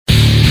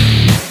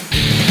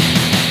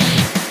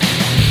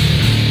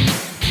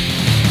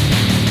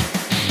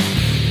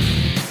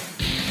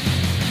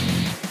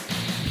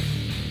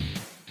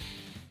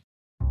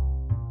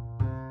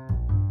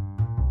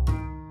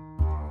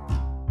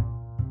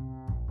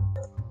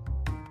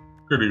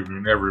Good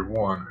evening,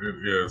 everyone.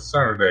 It is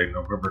Saturday,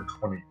 November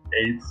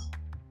 28th,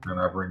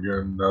 and I bring you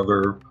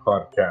another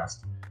podcast.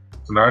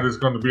 Tonight is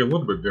going to be a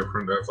little bit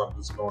different as I'm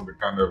just going to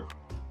kind of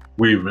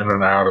weave in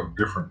and out of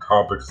different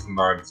topics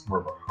tonight. It's more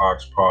of a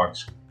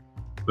hodgepodge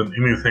than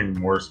anything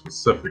more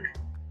specific.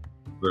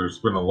 There's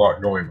been a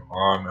lot going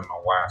on in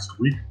the last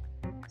week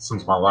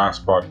since my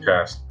last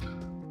podcast,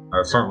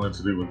 certainly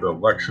to do with the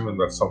election, and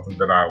that's something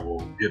that I will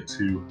get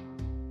to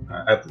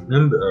at the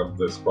end of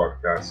this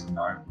podcast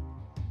tonight.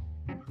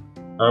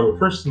 But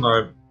first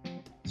tonight, I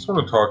just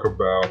want to talk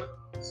about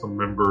some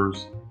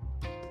members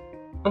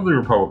of the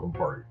Republican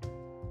Party.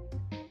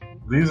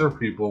 These are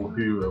people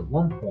who at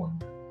one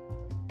point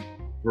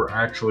were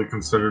actually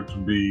considered to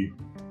be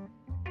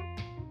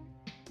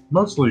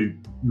mostly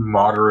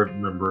moderate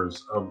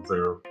members of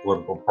their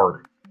political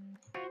party.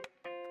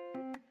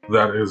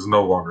 That is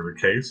no longer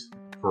the case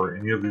for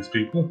any of these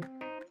people,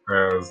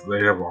 as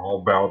they have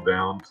all bowed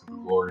down to the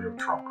glory of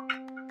Trump.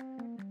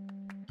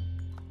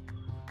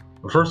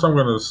 But first, I'm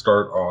going to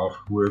start off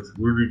with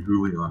Rudy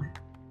Giuliani.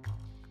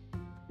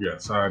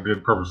 Yes, I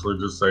did purposely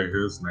just say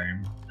his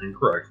name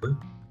incorrectly.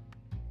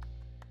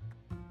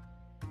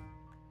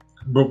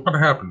 But what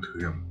happened to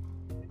him?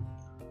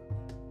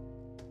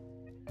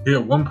 He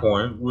at one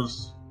point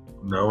was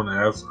known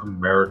as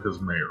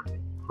America's mayor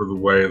for the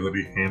way that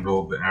he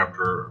handled the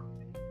aftermath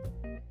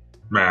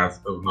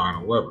of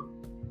 9/11.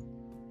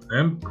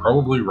 And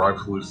probably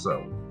rightfully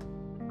so.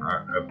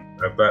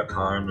 At that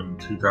time in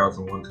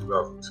 2001,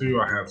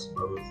 2002, I had some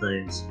other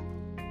things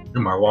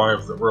in my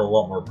life that were a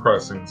lot more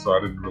pressing, so I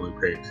didn't really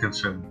pay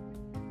attention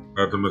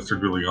to Mr.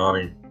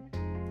 Giuliani.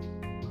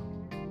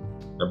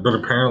 But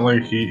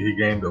apparently he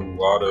gained a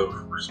lot of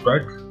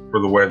respect for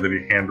the way that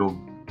he handled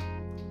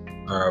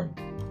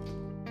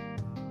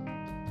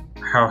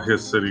how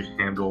his city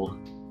handled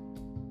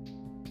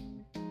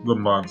the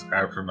months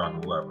after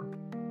 9/11.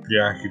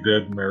 Yeah, he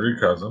did marry a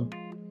cousin.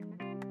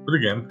 But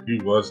again, he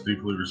was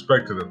deeply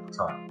respected at the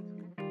time.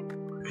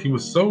 He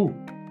was so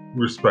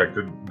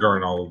respected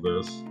during all of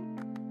this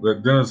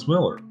that Dennis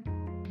Miller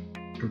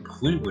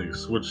completely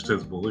switched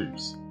his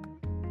beliefs.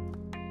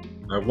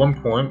 At one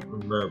point in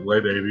the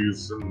late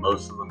 80s and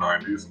most of the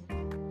 90s,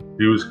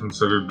 he was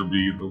considered to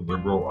be the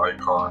liberal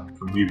icon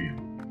comedian.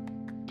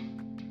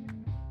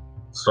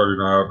 Starting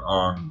out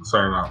on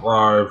Saturday Night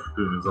Live,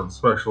 doing his own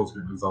specials,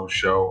 getting his own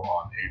show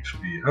on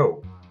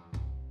HBO.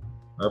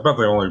 About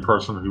the only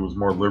person who was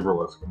more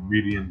liberal as a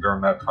comedian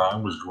during that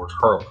time was George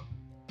Carlin.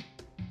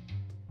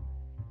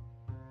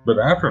 But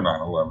after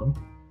 9/11,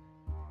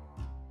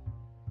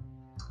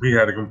 he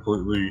had a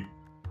completely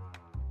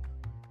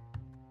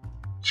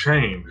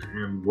change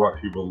in what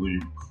he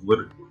believed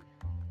politically.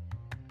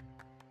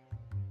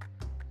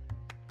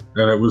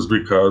 And it was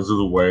because of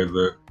the way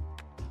that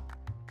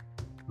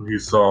he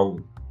saw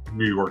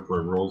New York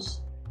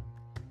liberals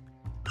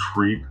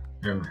treat,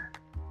 in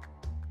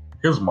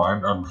his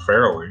mind,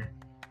 unfairly,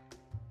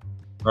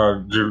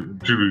 Rudy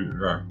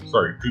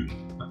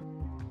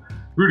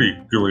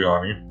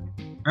Giuliani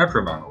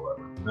after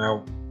 9/11.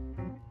 Now,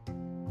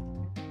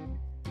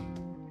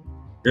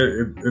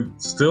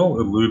 it still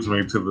eludes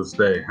me to this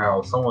day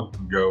how someone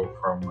can go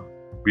from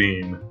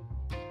being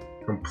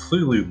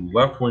completely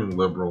left-wing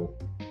liberal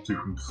to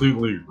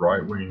completely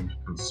right-wing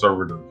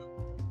conservative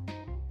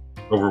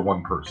over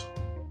one person,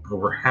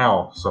 over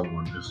how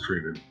someone is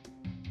treated.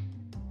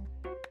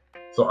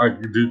 So I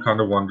do kind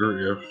of wonder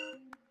if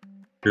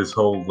his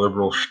whole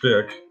liberal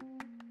shtick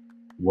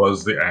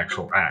was the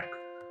actual act.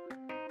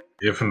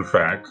 If in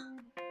fact,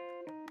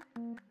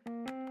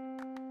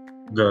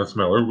 Dennis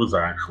Miller was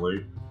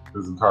actually,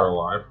 his entire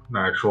life, an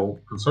actual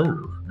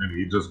conservative, and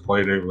he just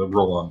played a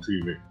liberal on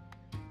TV.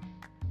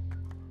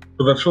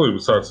 But that's really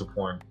besides the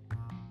point,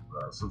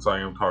 since I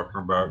am talking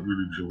about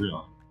Rudy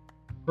Giuliani,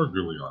 or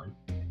Giuliani,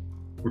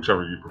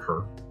 whichever you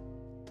prefer.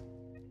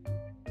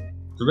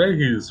 Today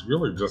he's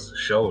really just a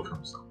shell of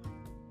himself,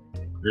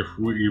 if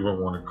we even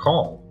want to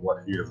call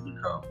what he has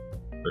become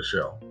a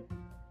shell.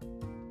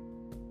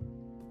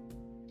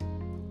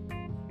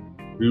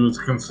 He was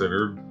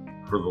considered,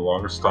 for the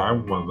longest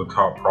time, one of the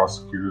top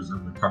prosecutors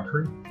in the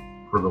country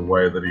for the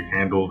way that he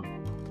handled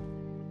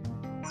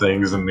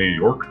things in New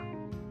York.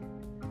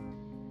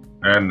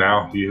 And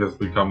now he has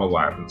become a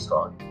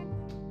laughingstock.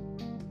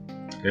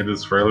 It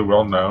is fairly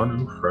well known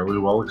and fairly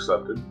well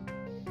accepted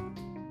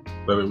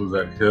that it was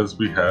at his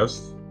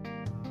behest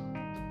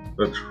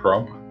that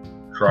Trump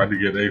tried to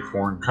get a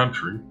foreign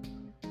country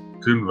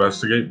to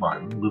investigate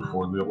Biden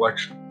before the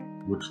election,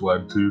 which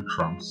led to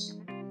Trump's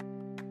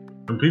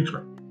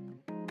impeachment.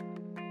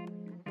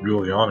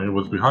 Giuliani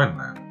was behind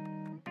that.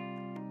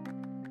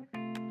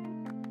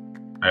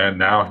 And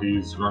now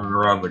he's running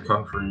around the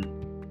country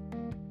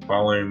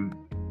filing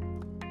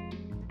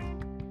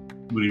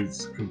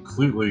these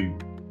completely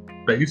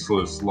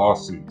baseless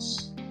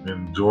lawsuits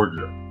in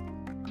Georgia,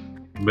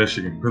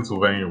 Michigan,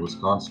 Pennsylvania,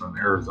 Wisconsin, and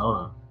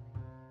Arizona,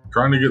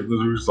 trying to get the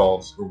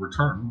results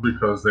overturned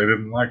because they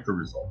didn't like the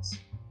results.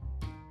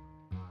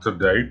 To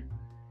date,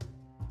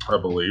 I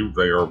believe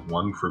they are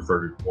 1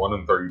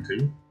 and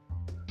 32.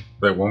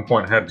 They at one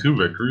point had 2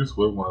 victories,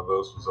 but one of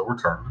those was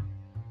overturned.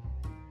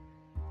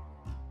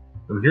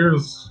 And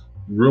here's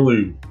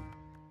really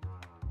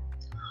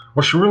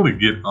what should really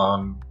get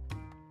on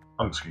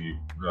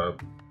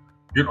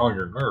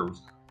your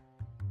nerves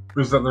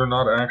is that they're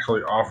not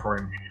actually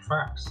offering any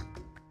facts.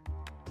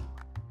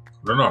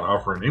 They're not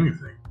offering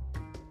anything.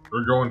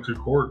 They're going to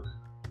court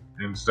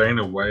and staying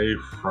away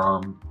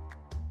from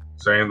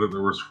saying that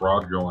there was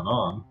fraud going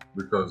on,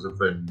 because if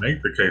they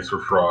make the case for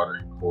fraud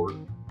in court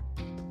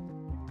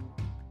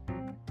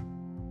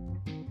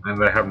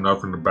and they have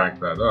nothing to back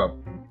that up,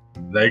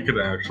 they could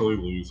actually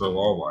lose their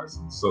law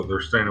license. So they're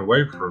staying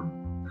away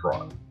from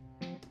fraud.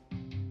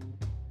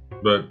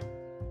 But,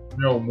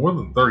 more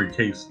than 30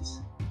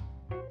 cases.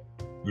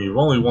 You've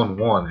only won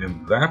one,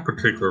 and that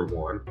particular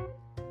one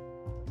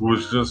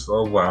was just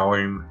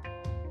allowing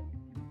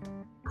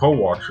poll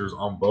watchers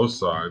on both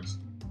sides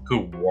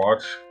to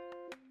watch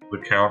the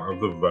count of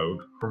the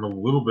vote from a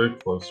little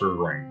bit closer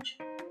range.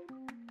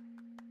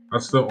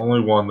 That's the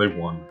only one they've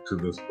won to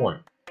this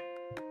point.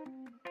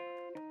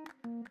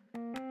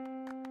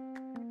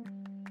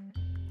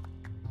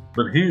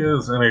 But he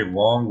is in a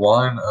long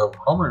line of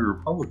prominent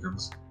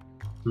Republicans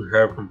who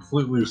have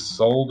completely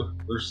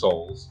sold their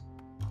souls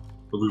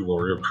for the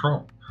glory of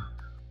Trump.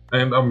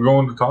 And I'm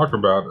going to talk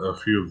about a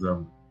few of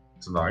them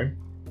tonight.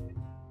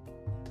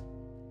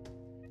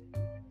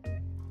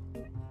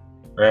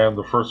 And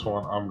the first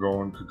one I'm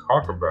going to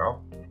talk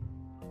about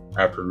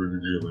after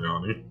Rudy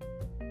Giuliani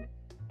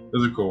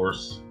is, of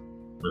course,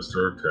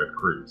 Mr. Ted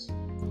Cruz.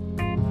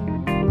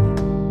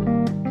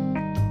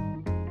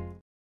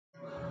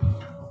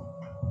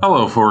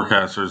 Hello,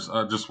 forecasters.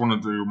 I just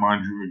wanted to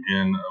remind you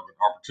again of an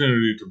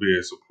opportunity to be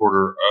a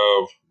supporter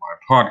of my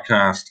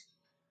podcast.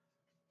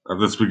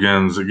 This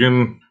begins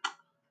again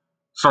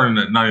starting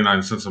at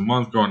 99 cents a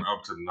month, going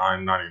up to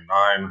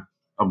 $9.99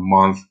 a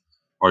month.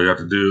 All you have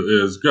to do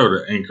is go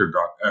to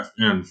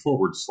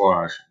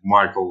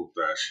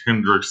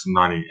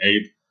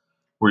anchor.fn/Michael-Hendricks98,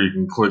 where you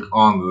can click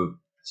on the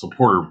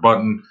supporter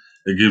button.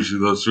 It gives you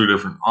those 3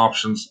 different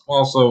options.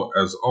 Also,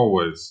 as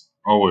always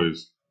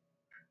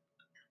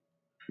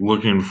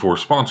looking for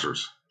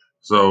sponsors.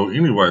 So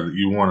any way that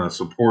you want to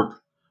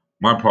support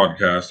my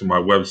podcast and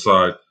my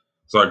website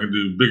so I can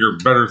do bigger,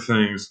 better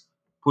things,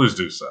 please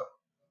do so.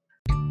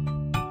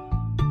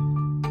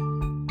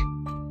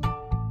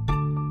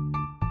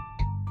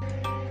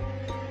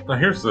 Now,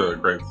 here's the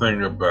great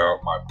thing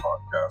about my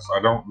podcast.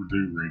 I don't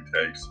do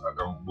retakes. I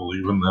don't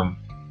believe in them.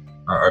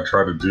 I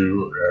try to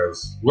do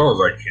as well as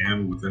I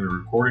can within a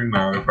recording.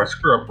 Now, if I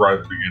screw up right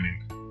at the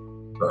beginning,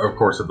 of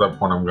course, at that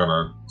point, I'm going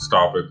to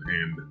stop it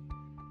and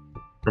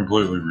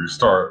completely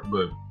restart.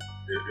 But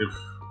if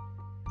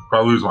I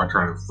lose my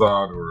train of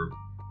thought, or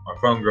my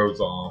phone goes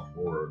off,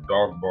 or a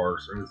dog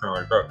barks, or anything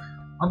like that,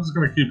 I'm just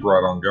going to keep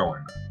right on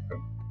going.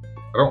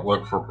 I don't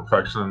look for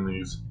perfection in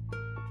these.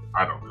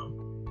 I don't know.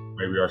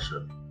 Maybe I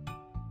should.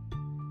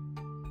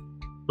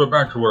 But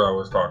back to what I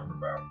was talking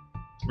about.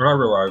 When I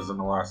realized in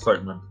the last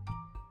segment,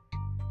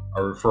 I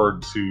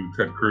referred to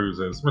Ted Cruz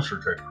as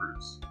Mr. Ted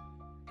Cruz.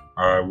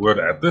 I would,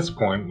 at this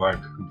point,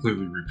 like to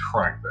completely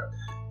retract that,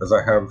 as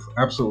I have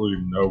absolutely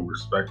no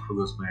respect for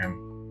this man.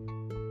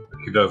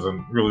 He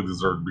doesn't really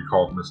deserve to be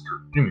called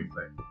Mr.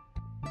 anything,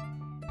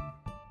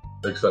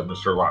 except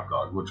Mr.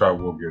 Lapdog, which I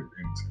will get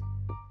into.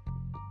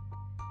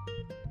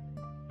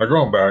 Now,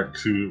 going back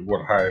to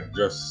what I had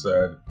just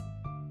said,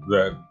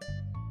 that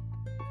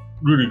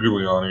Rudy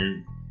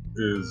Giuliani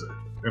is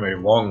in a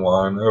long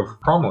line of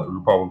prominent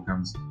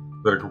Republicans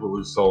that have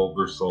completely sold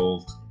their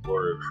souls to the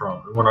glory of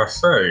Trump. And when I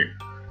say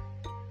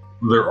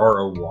there are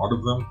a lot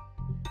of them,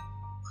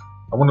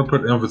 I want to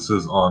put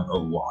emphasis on a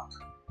lot.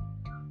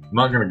 I'm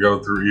not going to go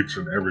through each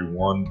and every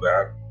one.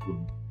 That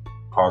would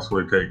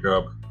possibly take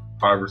up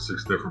 5 or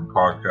 6 different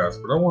podcasts,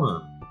 but I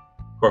want to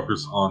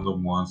focus on the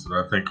ones that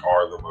I think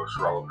are the most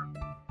relevant.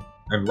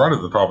 And right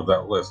at the top of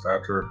that list,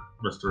 after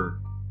Mr.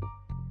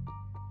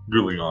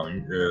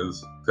 Giuliani,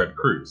 is Ted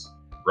Cruz,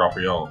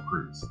 Rafael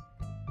Cruz.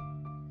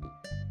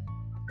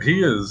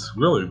 He is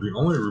really the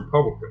only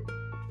Republican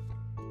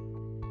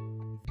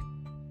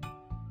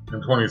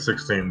in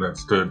 2016 that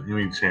stood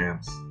any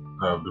chance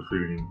of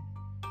defeating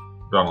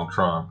Donald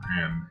Trump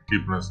and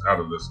keeping us out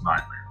of this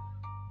nightmare.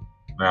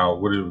 Now,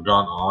 would he have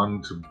gone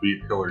on to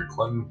beat Hillary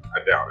Clinton? I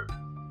doubt it.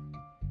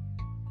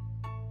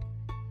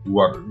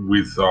 What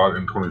we thought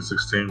in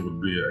 2016 would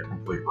be a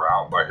complete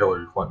rout by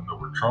Hillary Clinton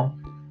over Trump,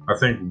 I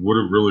think would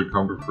have really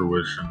come to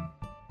fruition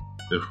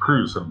if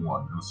Cruz had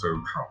won instead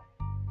of Trump.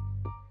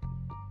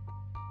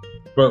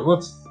 But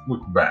let's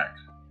look back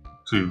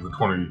to the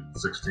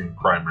 2016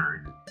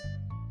 primary.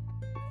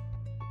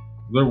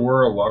 There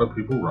were a lot of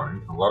people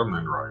running, a lot of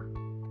men running.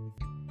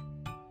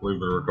 I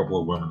believe there were a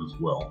couple of women as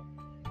well.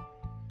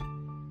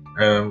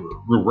 And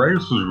the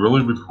race was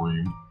really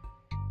between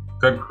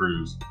Ted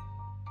Cruz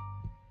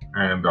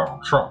and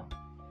Donald Trump.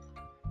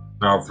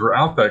 Now,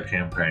 throughout that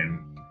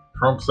campaign,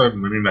 Trump said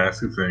many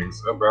nasty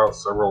things about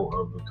several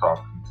of the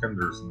top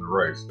contenders in the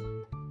race.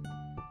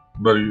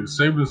 But he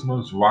saved his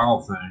most vile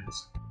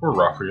things for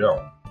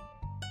Rafael.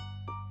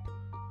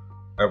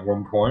 At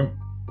one point,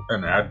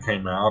 an ad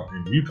came out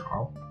in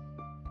Utah,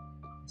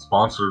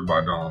 sponsored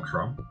by Donald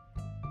Trump,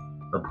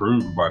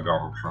 approved by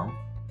Donald Trump,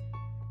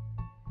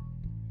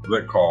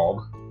 that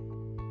called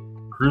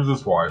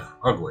Cruz's wife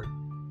ugly.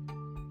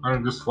 I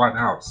mean, just flat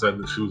out said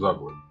that she was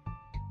ugly.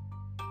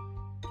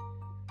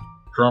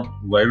 Trump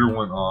later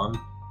went on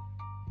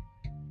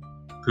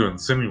to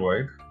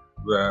insinuate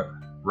that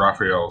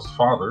Raphael's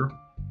father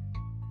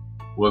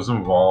was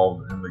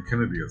involved in the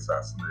Kennedy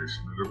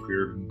assassination. It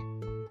appeared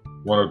in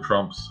one of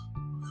Trump's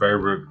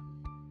favorite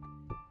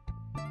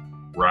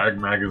rag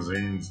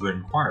magazines, The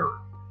Inquirer,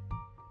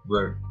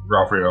 that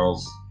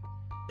Raphael's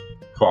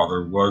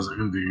father was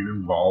indeed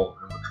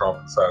involved in the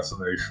Trump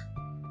assassination.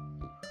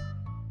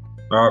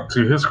 Now,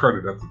 to his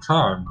credit at the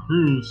time,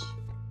 Cruz,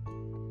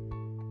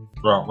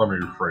 well, let me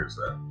rephrase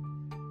that.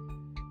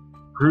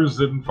 Cruz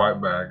didn't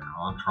fight back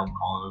on Trump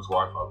calling his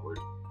wife ugly.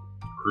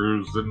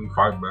 Cruz didn't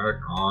fight back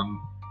on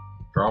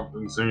Trump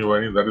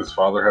insinuating that his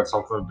father had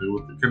something to do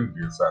with the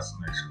Kennedy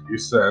assassination. He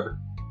said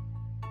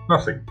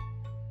nothing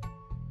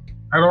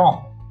at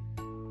all.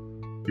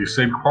 He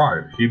stayed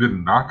quiet. He did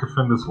not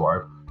defend his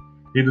wife.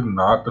 He did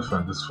not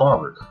defend his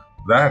father.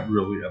 That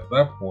really, at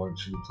that point,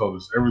 should have told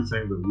us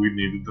everything that we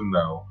needed to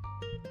know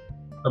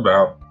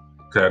about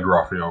Ted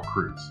Rafael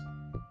Cruz.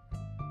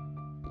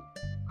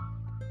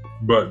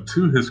 But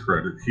to his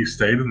credit, he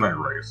stayed in that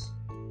race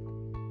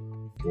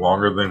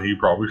longer than he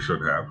probably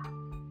should have.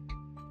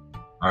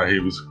 He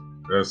was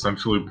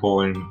essentially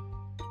pulling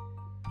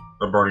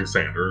the Bernie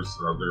Sanders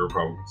of the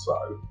Republican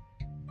side.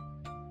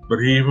 But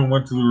he even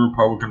went to the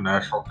Republican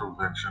National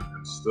Convention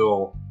and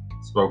still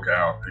spoke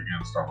out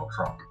against Donald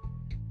Trump.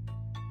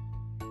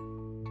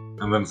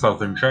 And then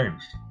something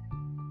changed.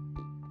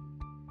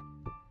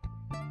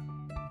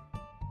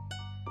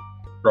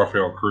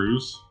 Rafael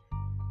Cruz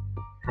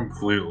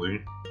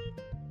completely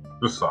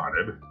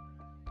decided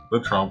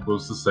that Trump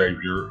was the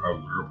savior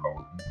of the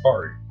Republican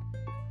Party,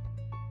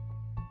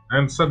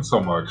 and said so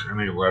much in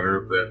a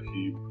letter that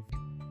he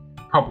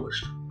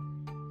published.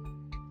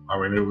 I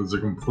mean, it was a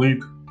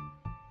complete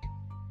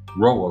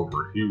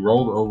rollover. He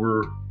rolled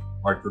over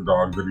like the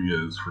dog that he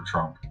is for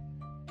Trump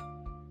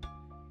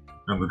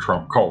and the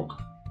Trump cult.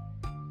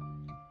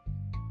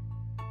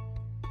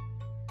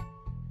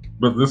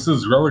 But this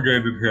has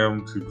relegated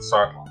him to the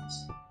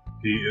sidelines.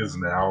 He is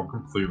now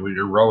completely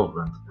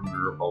irrelevant in the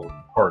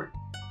Republican Party.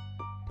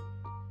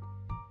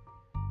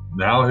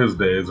 Now his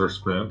days are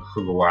spent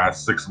for the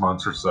last 6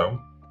 months or so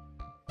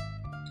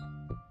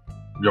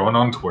going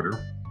on Twitter,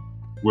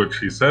 which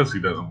he says he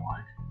doesn't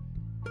like.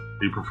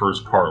 He prefers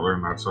Parler,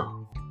 and that's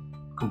a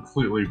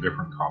completely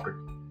different topic.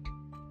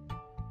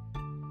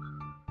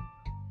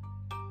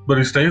 But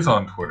he stays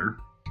on Twitter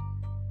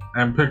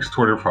and picks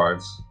Twitter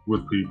fights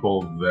with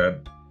people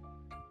that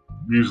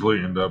usually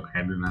end up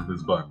handing him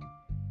his butt.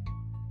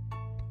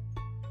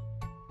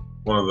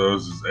 One of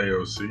those is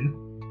AOC,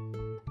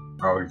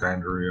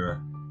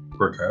 Alexandria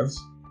Cortez.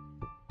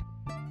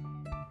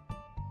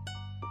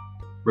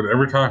 But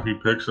every time he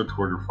picks a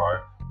Twitter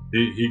fight,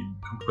 he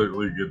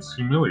completely gets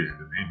humiliated,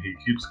 and he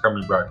keeps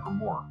coming back for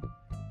more.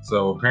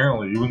 So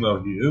apparently, even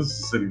though he is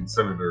a sitting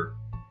senator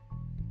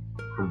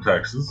from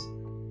Texas,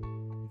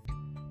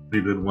 he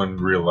did win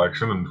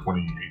re-election in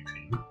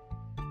 2018.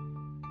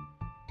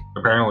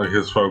 Apparently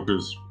his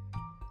focus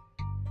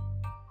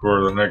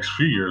for the next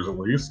few years at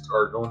least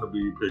are going to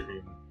be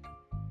picking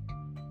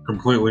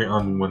completely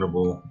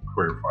unwinnable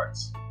Twitter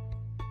fights.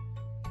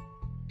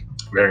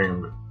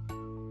 And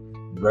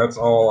that's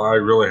all I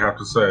really have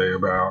to say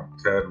about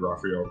Ted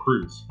Rafael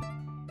Cruz.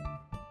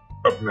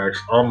 Up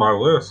next on my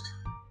list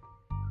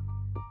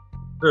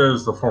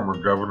is the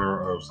former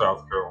governor of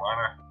South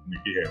Carolina,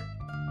 Nikki Haley.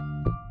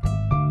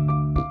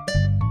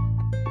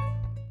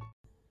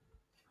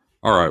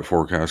 Alright,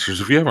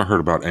 forecasters, if you haven't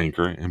heard about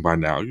Anchor, and by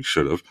now you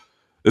should have,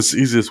 it's the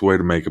easiest way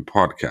to make a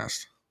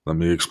podcast. Let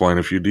me explain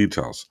a few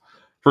details.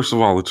 First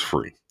of all, it's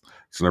free.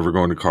 It's never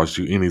going to cost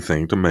you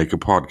anything to make a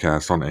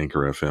podcast on Anchor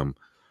FM.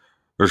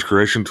 There's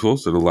creation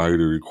tools that allow you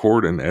to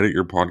record and edit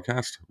your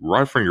podcast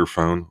right from your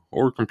phone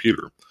or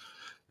computer.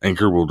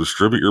 Anchor will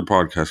distribute your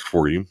podcast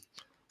for you,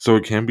 so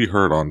it can be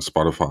heard on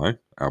Spotify,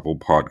 Apple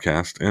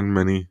Podcast, and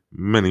many,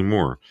 many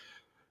more.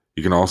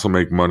 You can also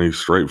make money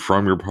straight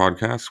from your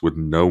podcast with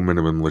no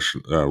minimum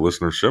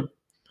listenership.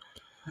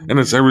 And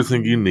it's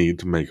everything you need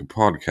to make a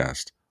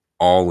podcast,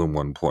 all in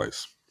one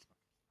place.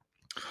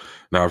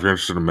 Now, if you're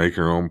interested in making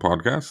your own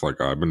podcast, like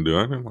I've been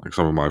doing, and like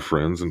some of my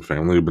friends and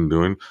family have been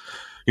doing,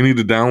 you need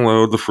to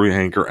download the free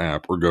Anchor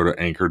app or go to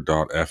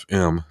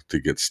anchor.fm to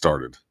get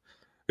started.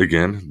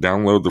 Again,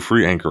 download the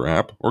free Anchor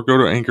app or go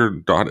to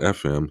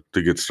anchor.fm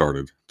to get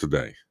started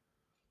today.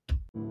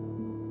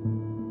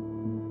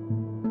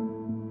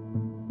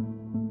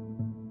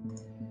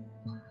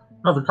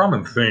 Now, the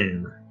common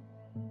theme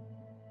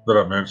that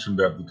I mentioned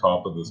at the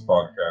top of this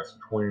podcast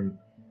between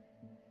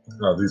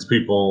these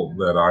people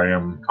that I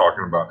am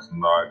talking about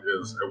tonight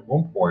is, at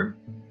one point,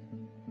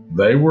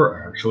 they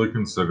were actually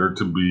considered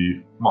to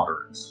be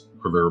moderates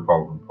for the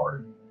Republican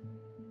Party.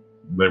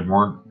 They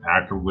weren't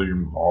actively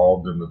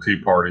involved in the Tea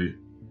Party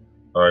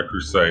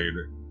crusade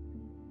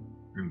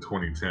in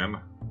 2010.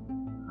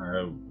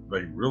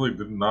 They really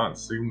did not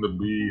seem to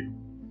be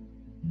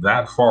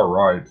that far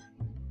right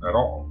at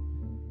all.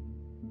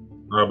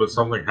 But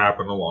something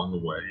happened along the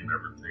way and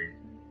everything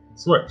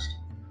switched.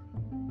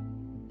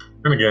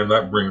 And again,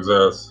 that brings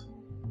us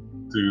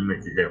to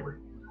Nikki Haley.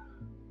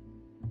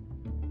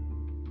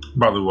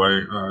 By the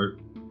way,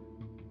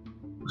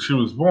 she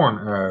was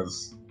born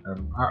as,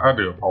 and I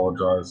do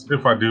apologize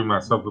if I do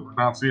mess up the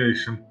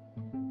pronunciation,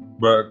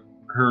 but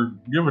her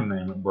given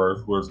name at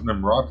birth was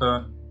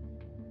Nimrata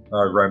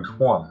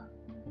Randhawa.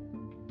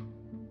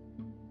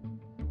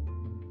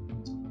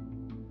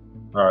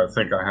 I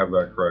think I have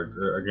that correct.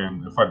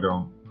 Again, if I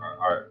don't,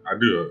 I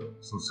do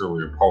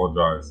sincerely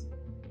apologize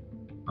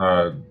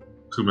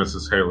to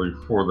Mrs. Haley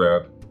for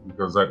that,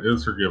 because that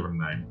is her given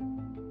name.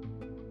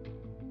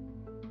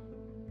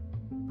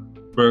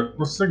 But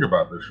let's think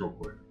about this real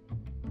quick.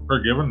 Her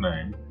given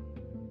name,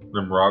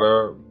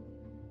 Nimrata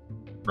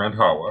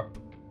Randhawa,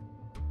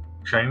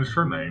 changed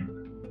her name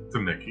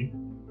to Nikki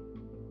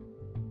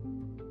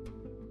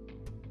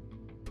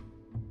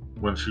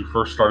when she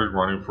first started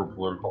running for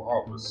political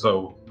office.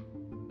 So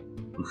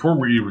before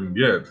we even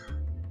get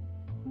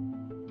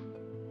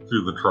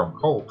to the Trump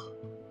cult,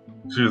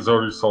 she has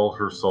already sold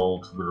her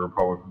soul to the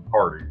Republican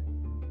Party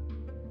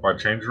by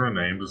changing her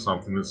name to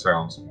something that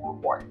sounds more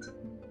white.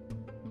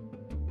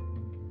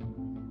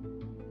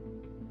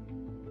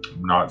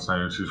 I'm not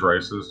saying she's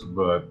racist,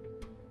 but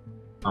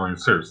I mean,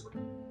 seriously.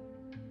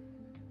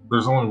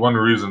 There's only one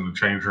reason to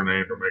change her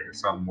name, to make it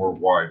sound more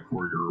white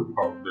for the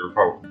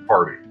Republican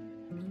Party.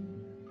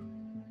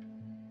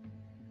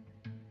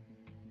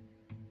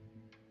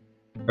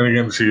 And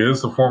again, she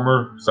is the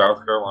former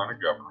South Carolina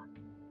governor.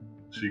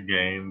 She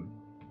gained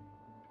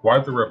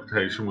quite the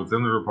reputation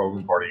within the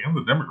Republican Party and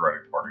the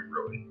Democratic Party,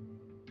 really,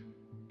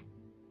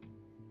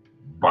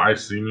 by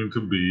seeming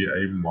to be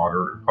a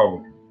moderate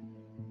Republican.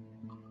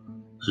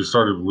 She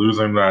started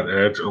losing that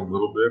edge a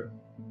little bit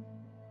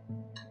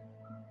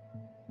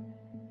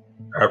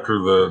after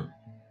the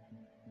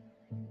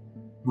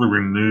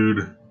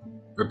renewed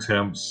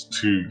attempts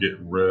to get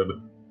rid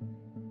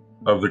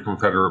of the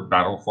Confederate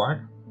battle flag.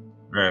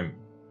 And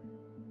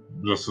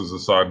just as a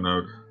side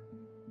note,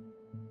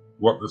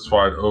 what this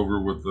fight over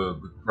with the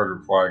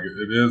Confederate flag,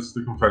 it is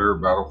the Confederate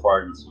battle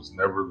flag. This was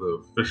never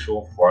the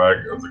official flag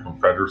of the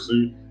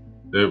Confederacy.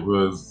 It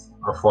was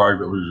a flag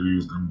that was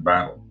used in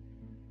battle,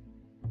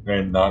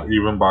 and not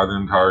even by the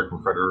entire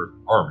Confederate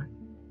Army.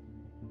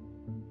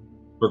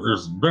 But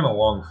there's been a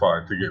long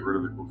fight to get rid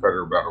of the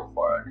Confederate battle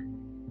flag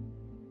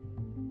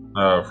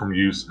from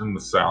use in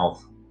the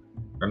South.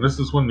 And this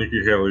is when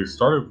Nikki Haley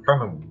started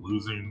kind of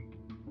losing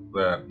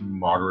that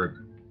moderate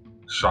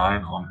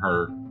shine on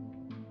her,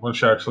 when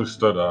she actually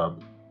stood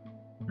up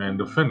and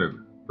defended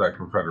that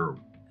Confederate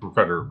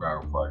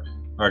battle flag.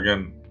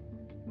 Again,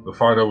 the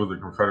fight over the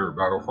Confederate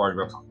battle flag,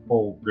 that's a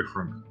whole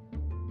different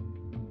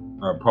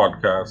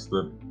podcast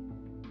that,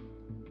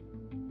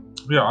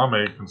 I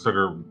may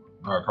consider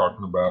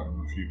talking about in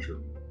the future.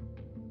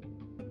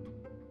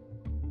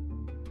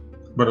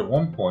 But at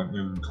one point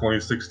in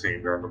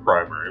 2016, during the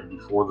primary,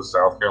 before the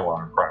South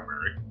Carolina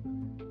primary,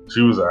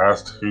 she was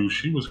asked who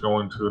she was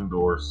going to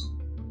endorse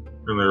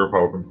in the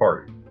Republican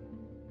Party.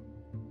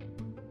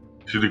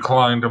 She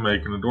declined to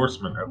make an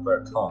endorsement at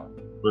that time,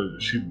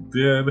 but she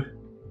did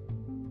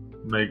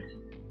make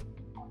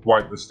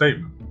quite the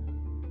statement.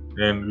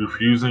 And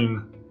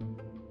refusing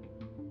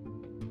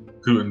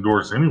to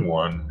endorse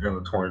anyone in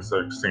the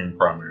 2016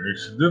 primary,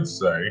 she did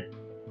say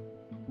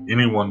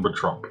anyone but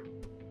Trump.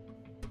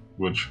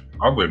 Which,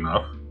 oddly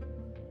enough,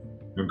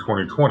 in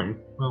 2020,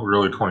 well,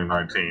 really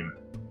 2019,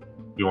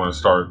 you want to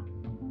start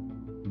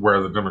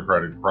where the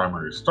Democratic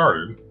primary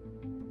started,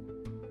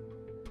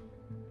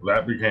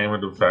 that became a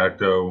de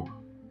facto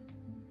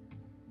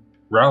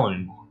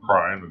rallying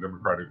cry in the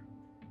Democratic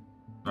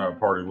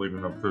Party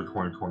leading up to the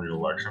 2020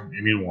 election: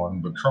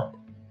 anyone but Trump.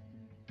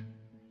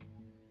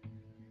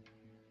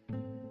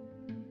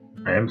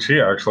 And she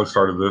actually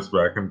started this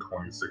back in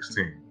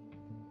 2016.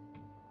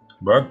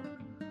 But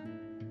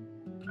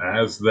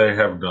as they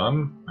have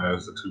done,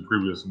 as the two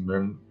previous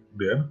men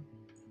did,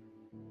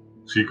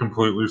 she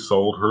completely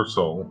sold her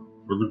soul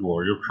for the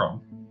glory of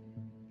Trump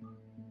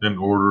in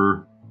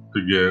order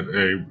to get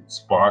a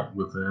spot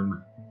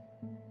within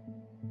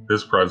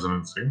his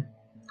presidency,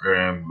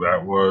 and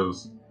that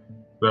was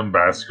the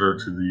ambassador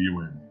to the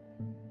UN,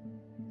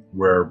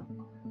 where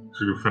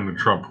she defended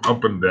Trump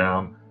up and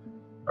down,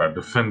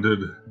 defended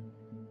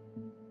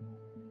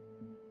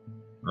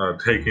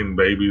taking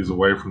babies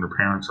away from their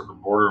parents at the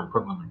border and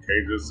putting them in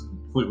cages,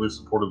 completely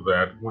supported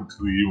that, went to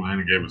the UN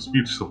and gave a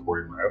speech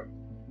supporting that.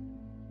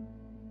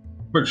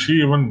 But she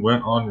even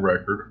went on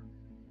record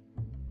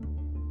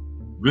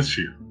this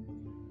year,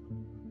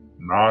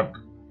 not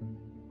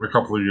a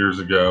couple of years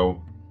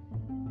ago,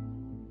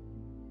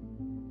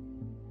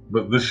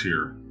 but this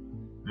year,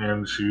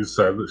 and she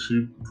said that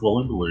she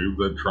fully believed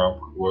that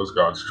Trump was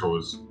God's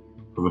choice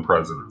for the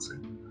presidency.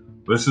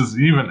 This is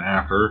even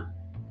after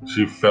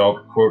she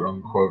felt, quote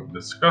unquote,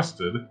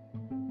 disgusted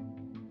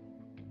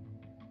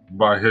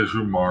by his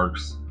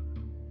remarks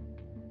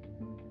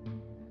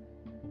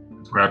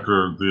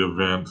after the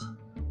event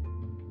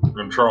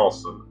in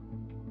Charleston,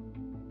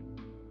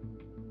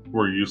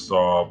 where you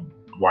saw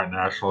white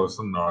nationalists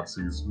and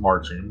Nazis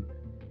marching,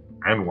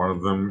 and one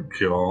of them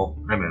kill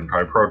an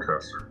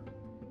anti-protester,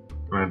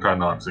 an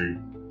anti-Nazi,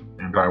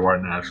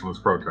 anti-white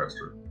nationalist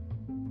protester.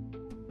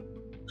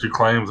 She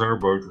claims in her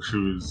book that she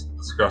was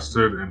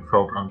disgusted and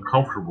felt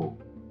uncomfortable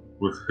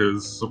with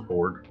his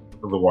support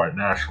of the white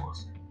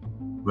nationalist,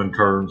 then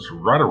turns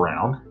right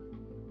around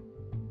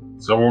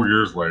several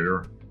years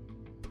later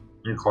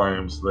and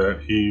claims that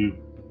he,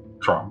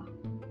 Trump,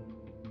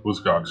 was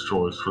God's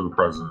choice for the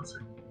presidency.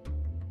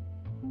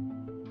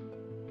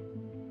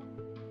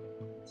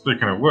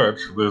 Speaking of which,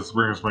 this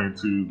brings me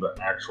to the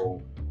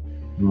actual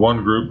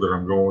one group that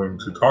I'm going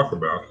to talk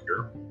about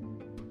here,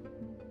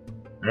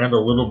 and a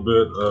little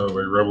bit of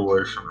a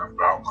revelation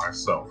about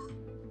myself.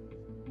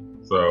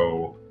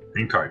 So,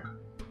 hang tight.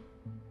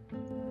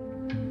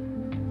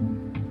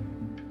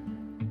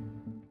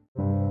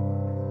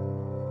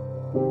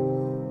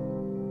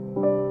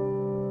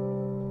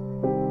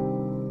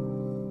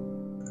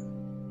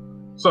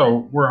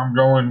 So, where I'm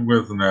going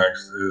with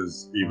next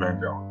is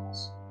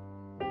evangelicals.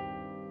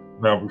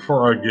 Now,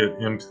 before I get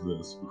into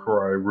this,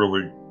 before I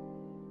really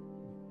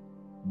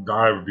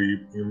dive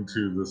deep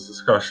into this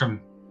discussion,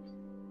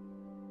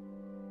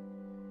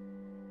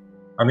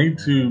 I need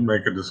to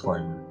make a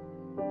disclaimer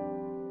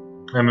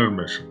and an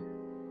admission.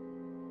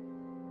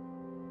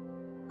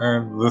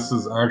 And this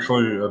is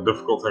actually a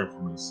difficult thing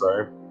for me to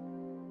say.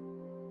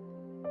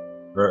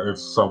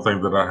 It's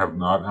something that I have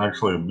not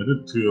actually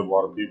admitted to a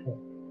lot of people.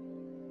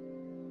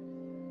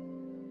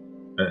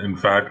 In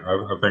fact,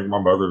 I think my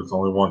mother is the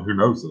only one who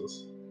knows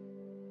this.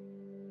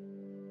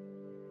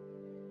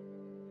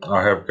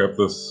 I have kept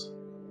this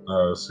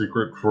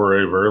secret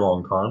for a very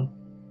long time,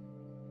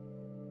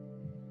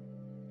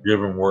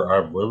 given where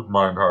I've lived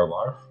my entire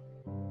life.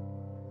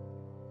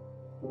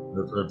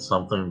 It's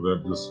something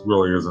that just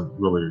really isn't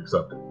really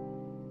accepted.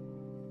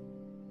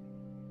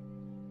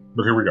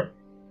 But here we go.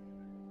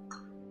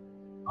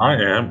 I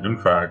am, in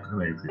fact,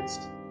 an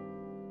atheist.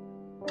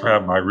 I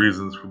have my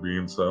reasons for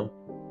being so.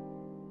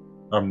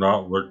 I'm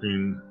not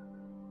looking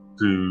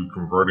to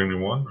convert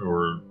anyone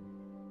or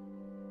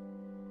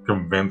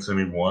convince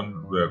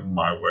anyone that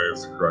my way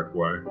is the correct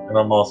way. And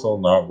I'm also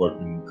not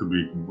looking to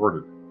be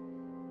converted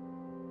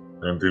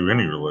into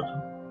any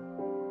religion.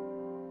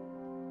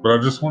 But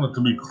I just want it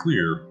to be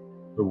clear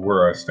of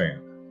where I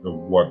stand, of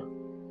what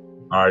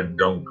I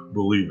don't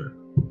believe in,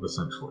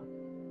 essentially.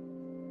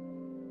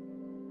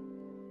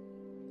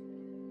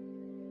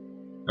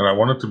 And I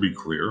want it to be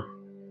clear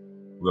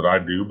that I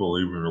do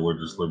believe in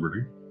religious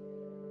liberty.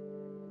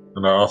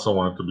 And I also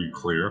want it to be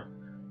clear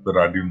that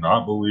I do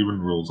not believe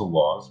in rules and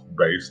laws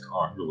based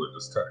on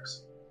religious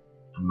texts.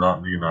 Not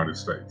in the United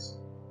States.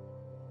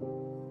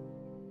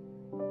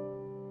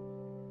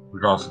 The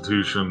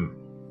Constitution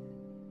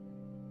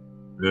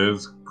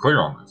is clear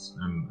on this,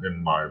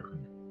 in my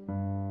opinion.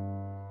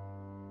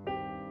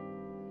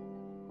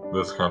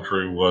 This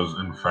country was,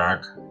 in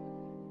fact,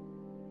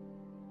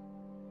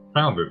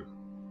 founded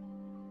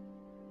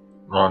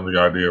on the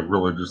idea of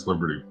religious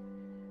liberty.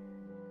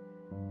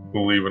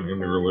 Believe in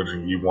any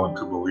religion you want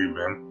to believe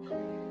in,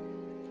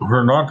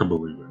 or not to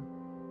believe in.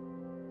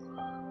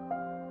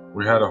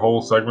 We had a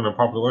whole segment of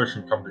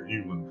population come to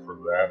England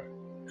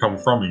come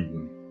from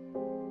England,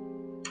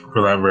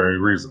 for that very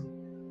reason.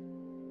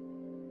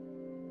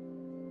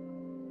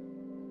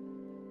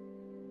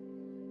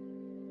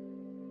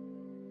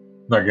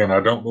 Again, I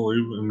don't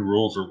believe in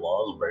rules or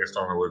laws based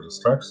on religious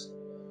texts.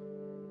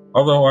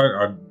 Although,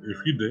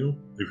 if you do,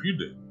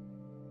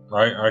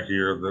 I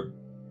hear that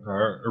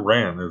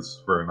Iran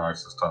is very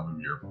nice this time of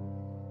year.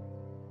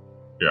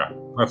 Yeah,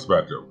 that's a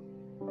bad joke.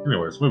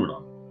 Anyways, moving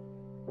on.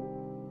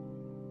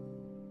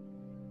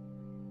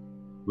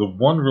 The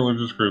one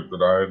religious group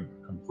that I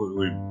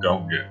completely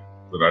don't get,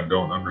 that I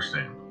don't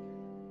understand,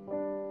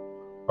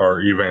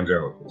 are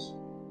evangelicals.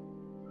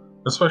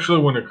 Especially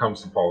when it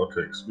comes to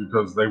politics,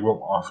 because they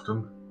will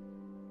often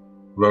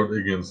vote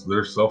against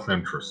their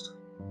self-interest.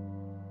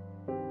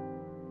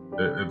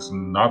 It's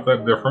not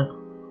that different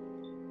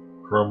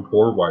from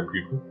poor white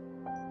people.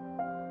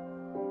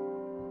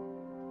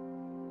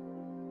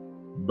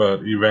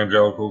 But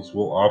evangelicals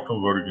will often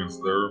vote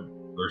against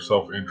their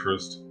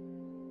self-interest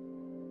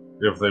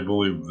if they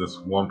believe this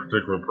one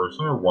particular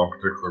person or one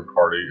particular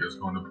party is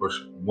going to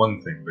push one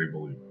thing they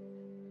believe in.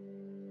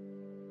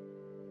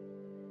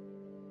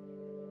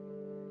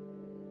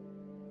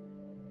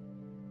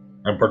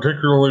 And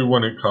particularly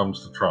when it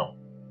comes to Trump,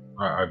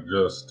 I'm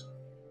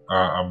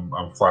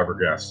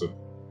flabbergasted,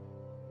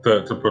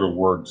 to put a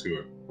word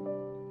to it.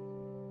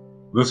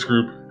 This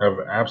group have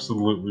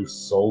absolutely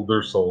sold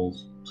their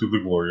souls to the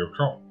glory of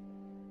Trump,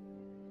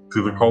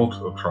 to the cult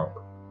of Trump.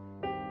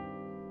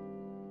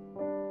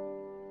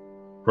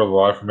 For the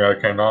life of me, I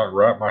cannot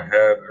wrap my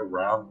head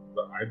around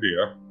the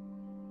idea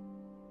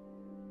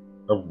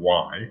of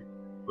why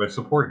they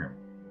support him.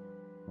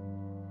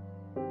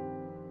 I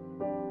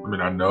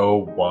mean, I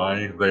know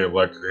why they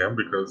elected him,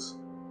 because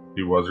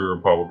He was a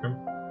Republican.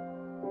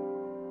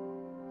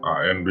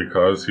 And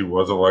because he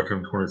was elected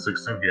in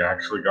 2016, he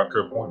actually got to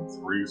appoint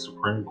 3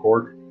 Supreme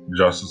Court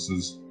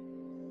justices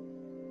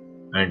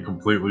and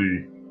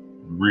completely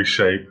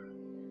reshape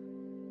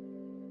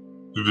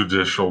the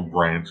judicial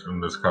branch in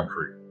this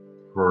country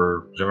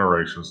for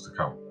generations to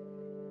come.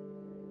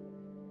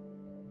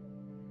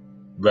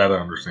 That I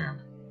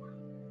understand.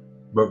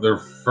 But their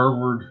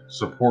fervent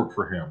support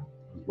for him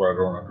is what I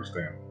don't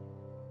understand.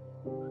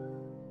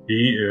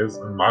 He is,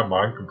 in my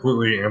mind,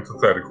 completely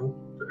antithetical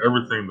to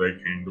everything they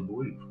came to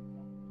believe.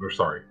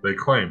 They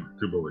claim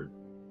to believe.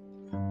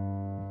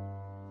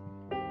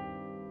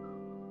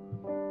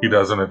 He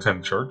doesn't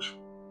attend church,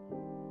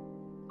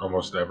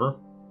 almost ever.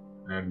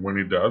 And when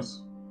he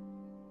does,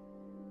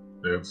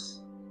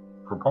 it's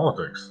for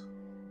politics.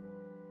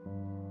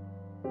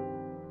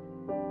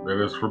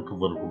 It is for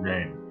political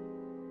gain.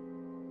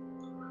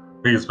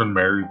 He's been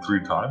married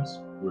 3 times,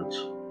 which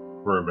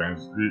for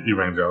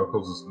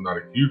evangelicals is not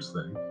a huge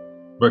thing,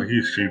 but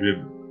he's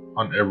cheated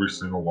on every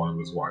single one of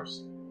his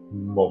wives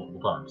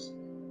multiple times.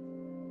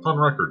 It's on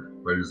record,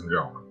 ladies and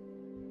gentlemen.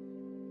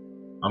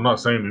 I'm not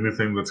saying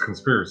anything that's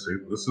conspiracy.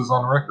 This is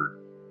on record.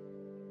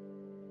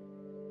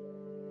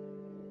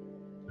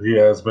 He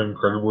has been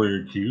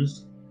credibly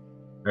accused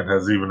and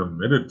has even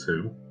admitted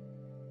to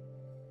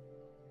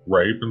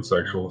rape and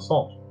sexual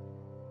assault.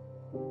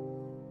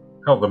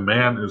 Hell, the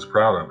man is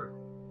proud of it.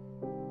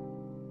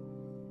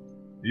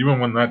 Even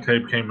when that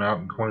tape came out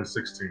in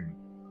 2016,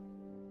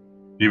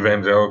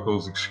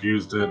 evangelicals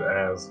excused it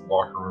as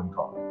locker room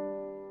talk.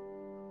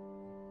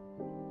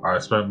 I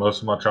spent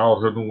most of my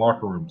childhood in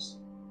locker rooms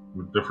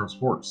with different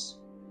sports.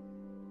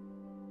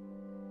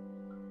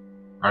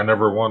 I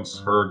never once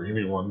heard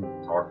anyone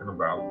talking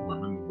about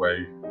women the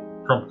way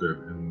Trump did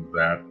in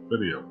that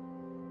video.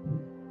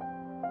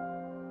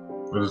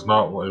 It is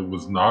not, it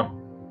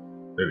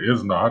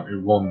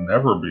will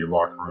never be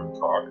locker room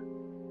talk.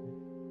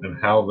 And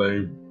how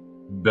they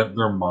bent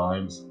their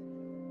minds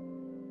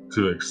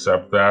to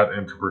accept that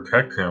and to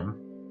protect him,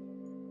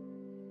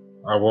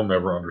 I will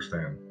never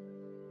understand.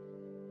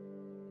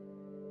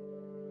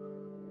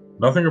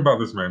 Nothing about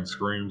this man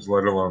screams,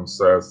 let alone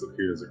says, that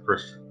he is a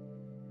Christian.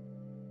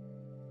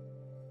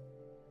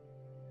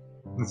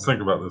 Let's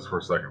think about this for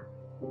a second.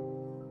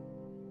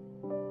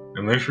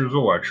 In this year's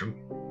election,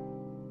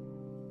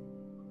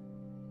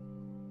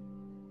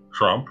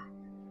 Trump,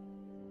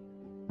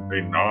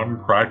 a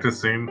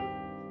non-practicing,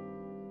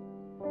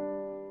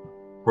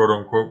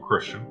 quote-unquote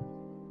Christian,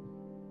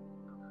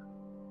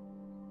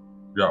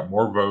 got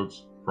more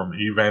votes from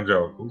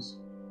evangelicals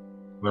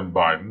than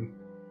Biden,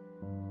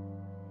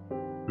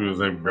 who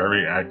is a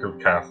very active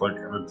Catholic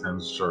and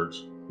attends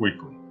church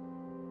weekly.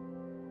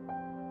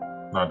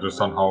 Not just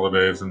on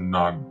holidays and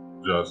not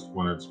just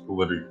when it's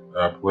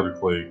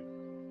politically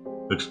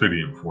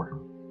expedient for him.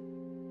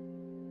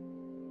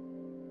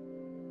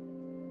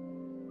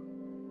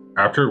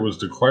 After it was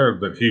declared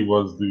that he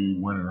was the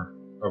winner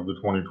of the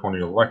 2020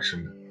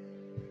 election,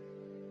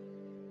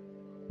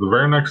 the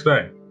very next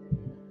day,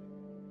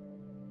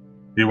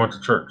 he went to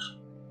church.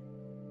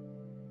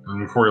 And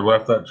before he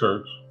left that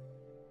church,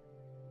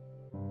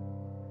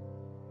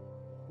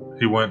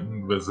 he went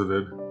and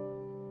visited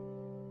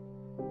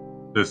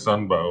his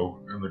son Beau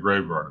in the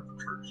graveyard of the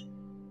church.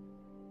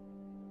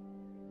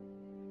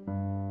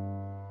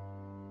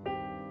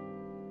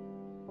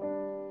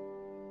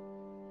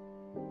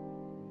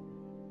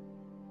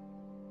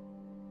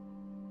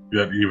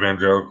 Yet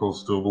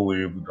evangelicals still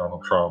believe that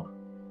Donald Trump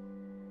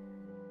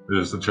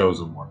is the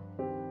chosen one.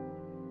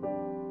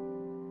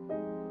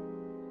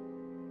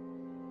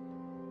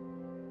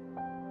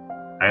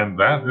 And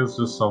that is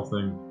just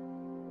something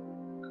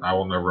I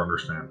will never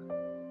understand.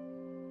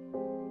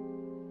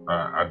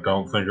 I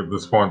don't think at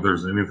this point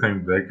there's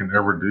anything they can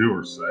ever do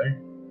or say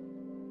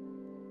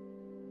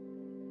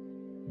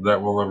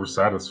that will ever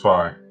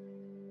satisfy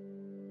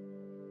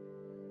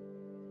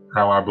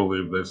how I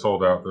believe they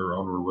sold out their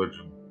own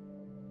religion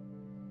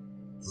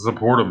to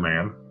support a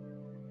man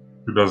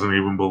who doesn't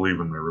even believe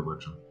in their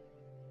religion.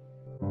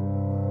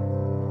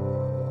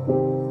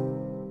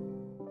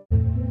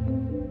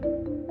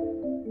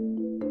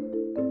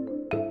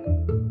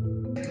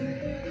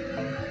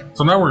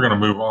 So now we're going to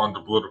move on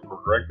to political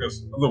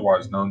correctness,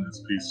 otherwise known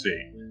as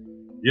PC.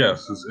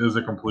 Yes, this is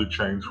a complete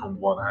change from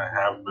what I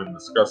have been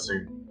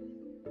discussing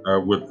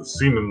with the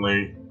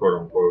seemingly,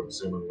 quote-unquote,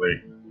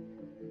 seemingly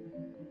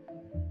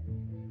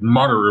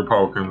moderate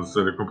Republicans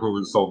that have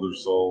completely sold their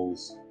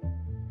souls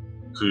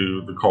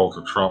to the cult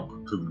of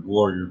Trump, to the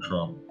glory of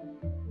Trump.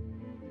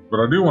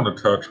 But I do want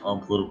to touch on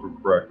political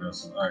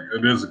correctness.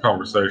 It is a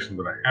conversation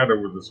that I had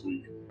over this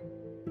week,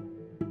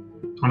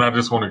 and I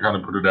just want to kind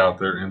of put it out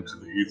there into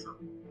the ether.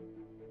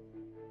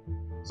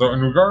 So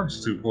in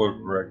regards to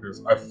political correctness,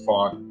 I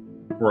fought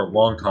for a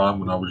long time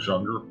when I was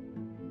younger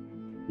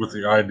with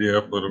the idea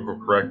of political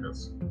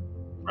correctness.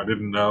 I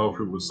didn't know if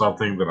it was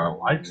something that I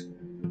liked,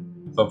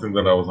 something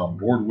that I was on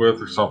board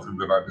with, or something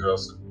that I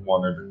just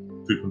wanted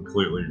to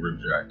completely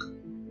reject.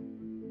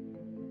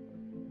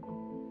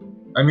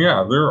 And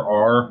yeah, there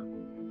are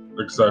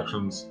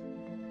exceptions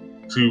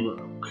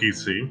to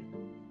PC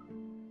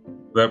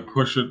that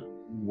push it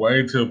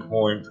way to a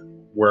point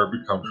where it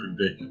becomes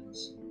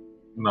ridiculous.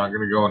 I'm not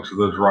going to go into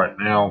those right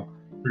now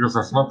because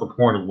that's not the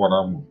point of what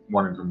I'm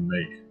wanting to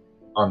make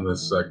on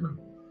this segment.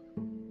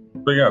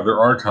 But yeah, there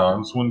are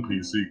times when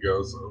PC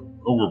goes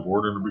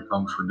overboard and it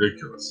becomes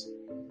ridiculous.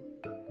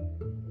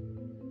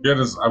 Yet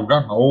as I've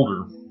gotten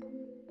older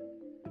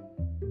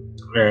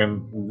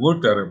and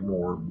looked at it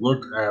more,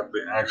 looked at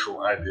the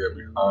actual idea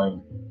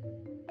behind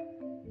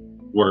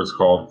what is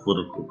called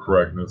political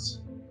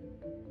correctness,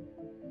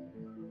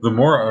 the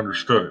more I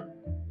understood it,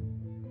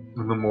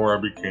 and the more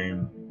I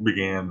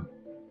began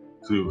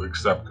to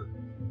accept it.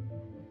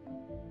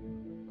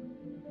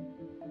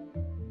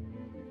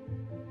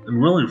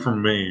 And really for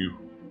me,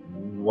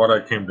 what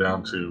I came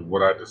down to,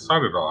 what I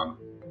decided on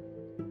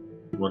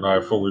when I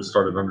fully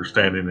started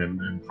understanding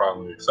and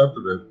finally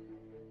accepted it,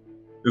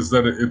 is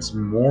that it's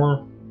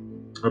more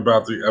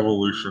about the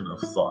evolution of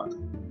thought.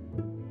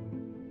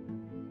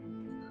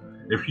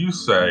 If you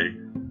say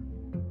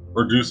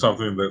or do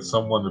something that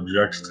someone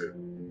objects to,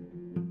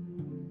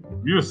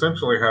 you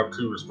essentially have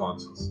two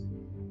responses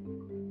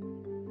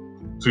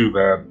to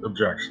that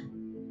objection.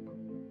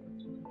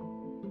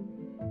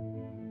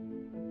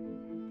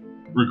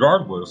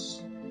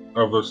 Regardless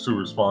of those two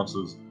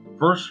responses,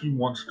 first you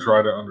want to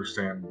try to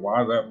understand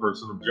why that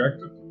person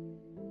objected.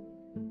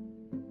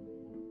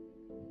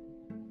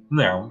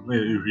 Now,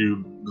 if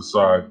you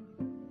decide,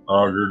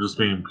 oh, you're just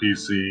being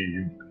PC,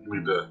 you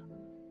need to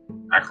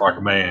act like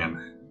a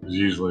man, is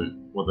usually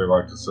what they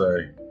like to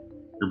say.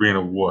 You're being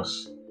a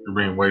wuss. You're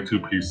being way too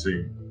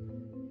PC.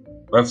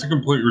 That's a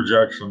complete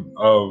rejection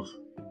of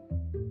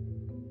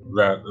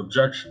that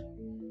objection.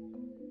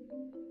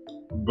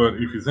 But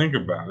if you think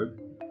about it,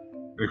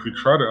 if you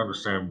try to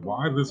understand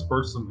why this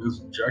person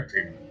is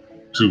objecting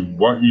to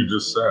what you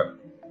just said,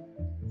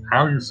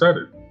 how you said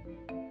it,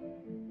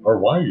 or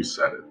why you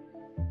said it,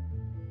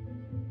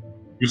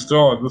 you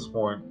still at this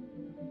point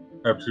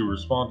have two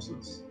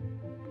responses.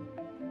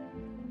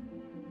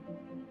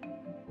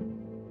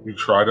 You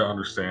try to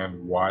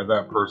understand why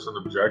that person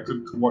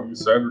objected to what you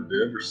said or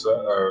did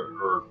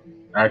or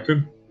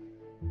acted,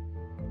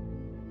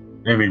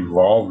 and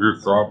evolve your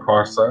thought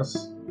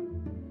process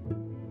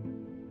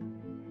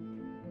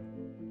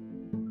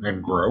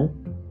and grow,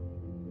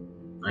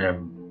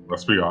 and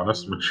let's be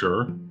honest,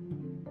 mature,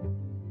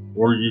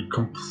 or you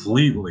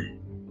completely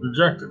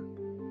reject it.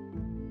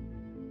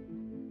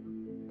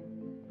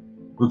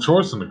 The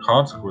choice and the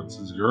consequence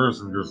is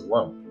yours and yours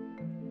alone.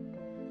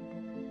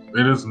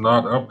 It is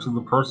not up to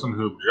the person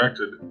who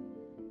objected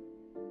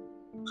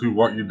to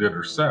what you did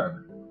or said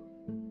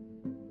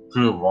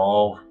to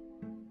evolve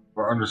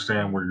or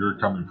understand where you're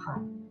coming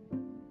from.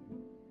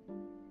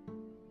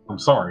 I'm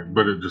sorry,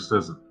 but it just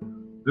isn't.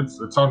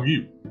 It's on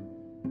you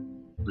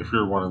if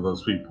you're one of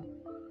those people.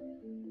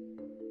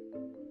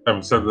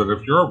 Having said that,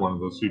 if you're one of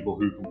those people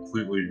who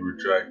completely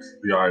reject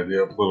the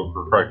idea of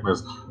political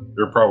correctness,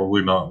 you're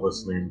probably not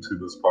listening to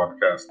this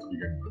podcast to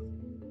begin with.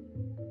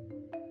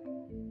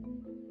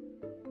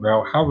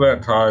 Now, how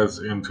that ties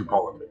into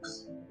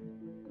politics?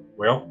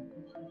 Well,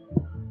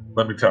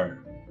 let me tell you.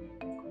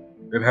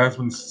 It has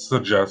been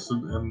suggested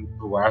in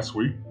the last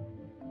week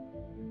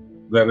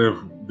that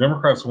if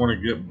Democrats want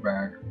to get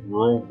back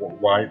rural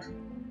white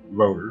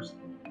voters,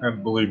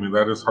 and believe me,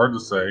 that is hard to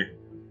say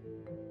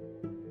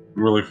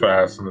really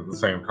fast and at the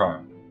same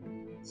time.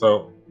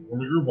 So, let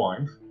me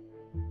rewind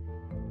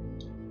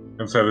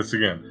and say this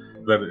again,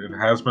 that it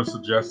has been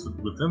suggested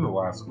within the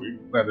last week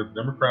that if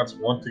Democrats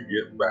want to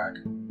get back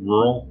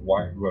rural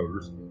white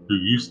voters who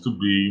used to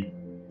be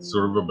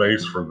sort of a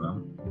base for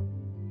them,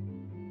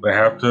 they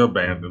have to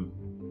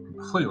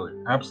completely,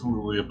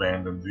 absolutely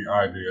abandon the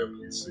idea of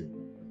PC.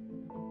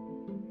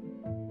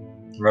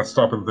 Let's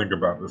stop and think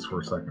about this for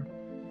a second.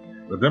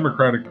 The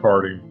Democratic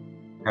Party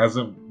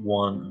hasn't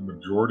won a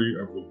majority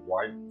of the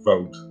white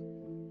vote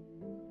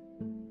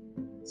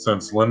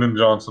since Lyndon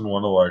Johnson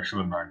won election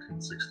in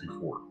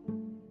 1964.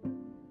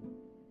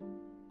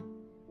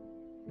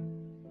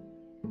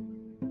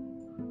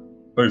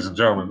 Ladies and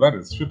gentlemen, that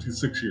is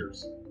 56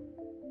 years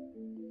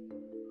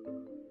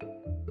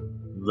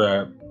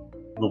that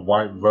the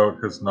white vote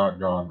has not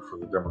gone for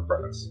the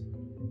Democrats.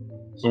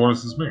 So what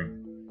does this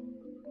mean?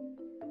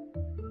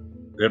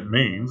 It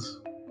means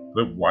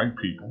that white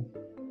people,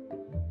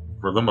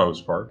 for the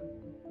most part,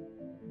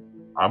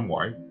 I'm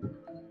white,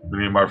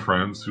 many of my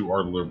friends who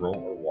are liberal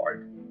are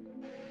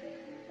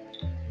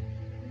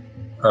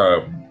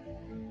white,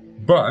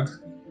 but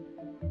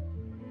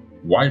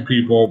white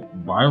people,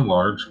 by and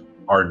large,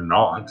 are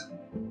not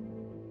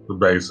the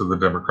base of the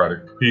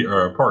Democratic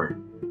Party.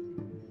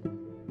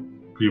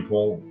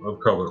 People of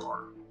color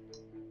are.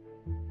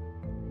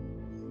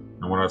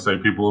 And when I say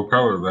people of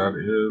color, that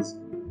is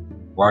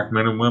black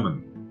men and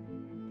women,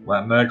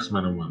 Latinx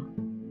men and women,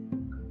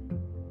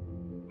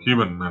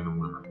 Cuban men and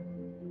women.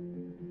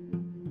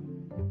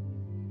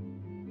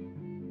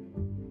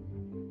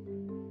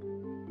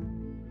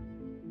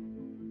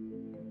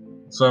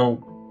 So,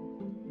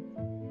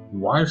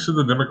 why should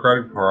the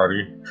Democratic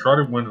Party try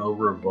to win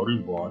over a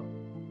voting bloc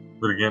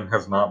that again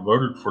has not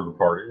voted for the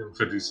party in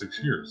 56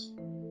 years.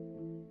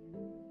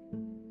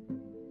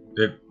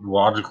 It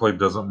logically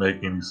doesn't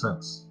make any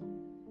sense.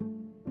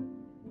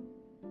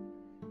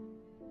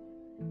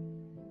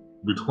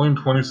 Between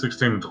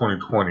 2016 and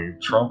 2020,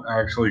 Trump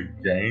actually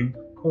gained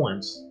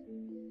points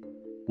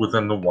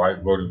within the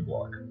white voting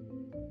bloc.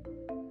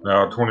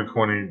 Now,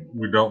 2020,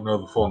 we don't know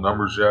the full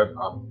numbers yet.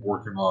 I'm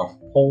working off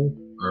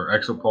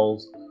exit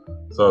polls,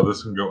 so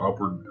this can go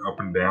up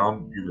and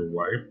down either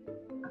way.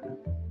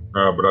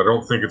 But I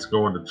don't think it's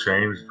going to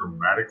change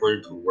dramatically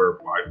to where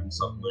Biden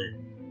suddenly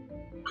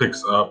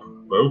picks up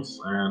votes,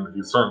 and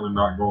he's certainly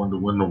not going to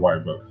win the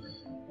white vote.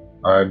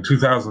 In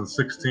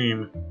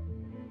 2016,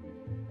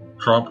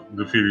 Trump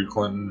defeated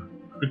Clinton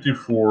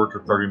 54 to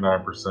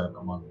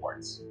 39% among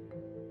whites.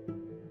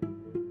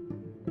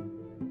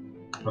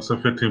 That's a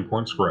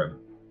 15-point spread.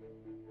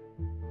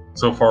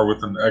 So far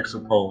within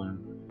exit polling,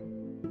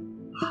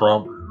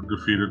 Trump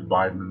defeated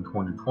Biden in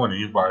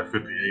 2020 by a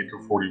 58 to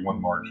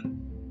 41 margin.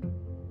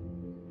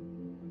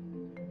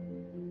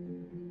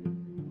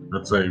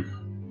 That's a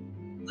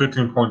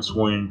 15-point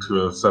swing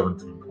to a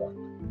 17-point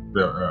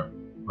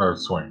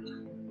swing.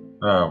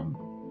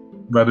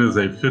 That is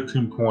a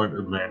 15-point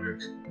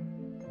advantage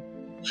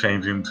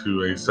changing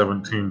to a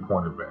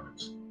 17-point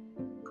advantage.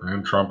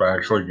 And Trump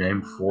actually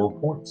gained 4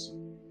 points.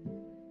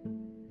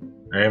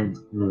 And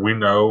we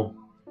know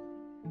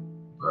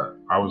that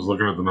I was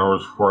looking at the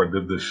numbers before I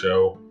did this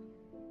show,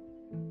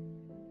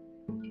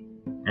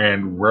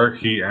 and where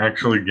he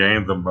actually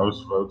gained the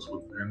most votes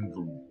within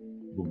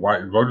the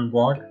white voting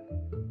bloc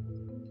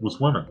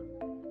was women.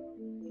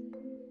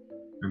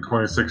 In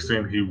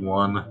 2016, he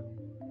won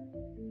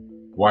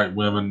white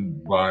women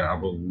by, I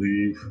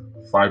believe,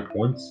 5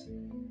 points.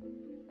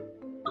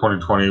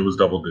 2020, it was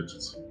double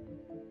digits.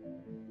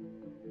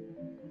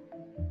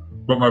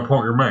 But my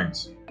point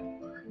remains.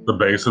 The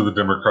base of the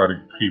Democratic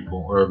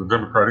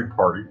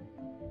Party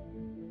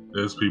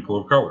is people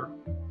of color.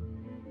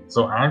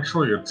 So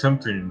actually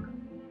attempting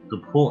to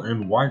pull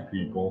in white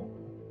people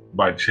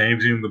by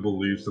changing the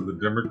beliefs of the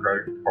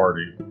Democratic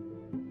Party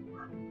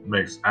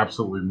makes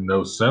absolutely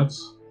no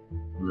sense.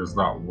 It is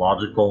not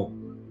logical,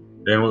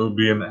 and it would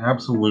be an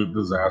absolute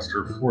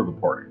disaster for the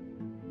party.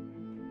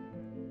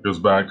 It goes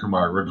back to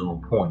my original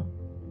point.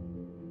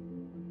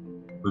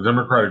 The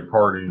Democratic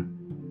Party,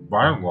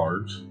 by and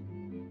large,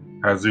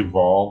 has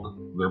evolved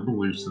their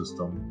belief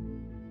system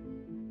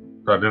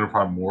to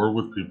identify more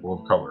with people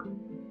of color.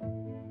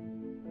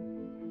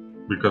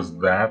 Because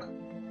that,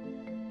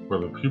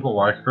 whether people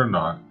like it or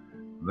not,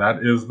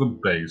 that is the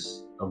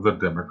base of the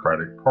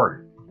Democratic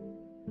Party.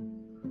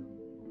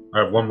 I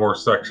have one more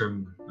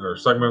segment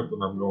that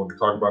I'm going to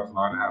talk about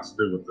tonight. It has to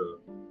do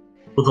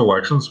with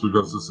elections,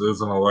 because this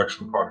is an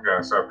election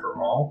podcast after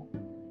all.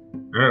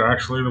 And it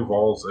actually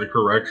involves a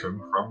correction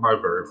from my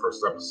very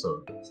first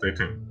episode. Stay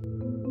tuned.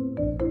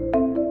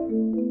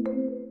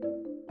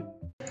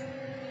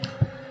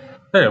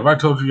 Hey, have I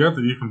told you yet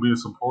that you can be a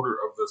supporter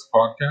of this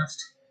podcast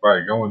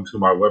by going to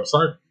my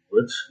website,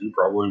 which you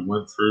probably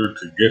went through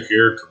to get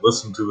here to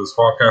listen to this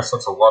podcast?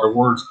 That's a lot of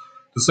words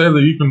to say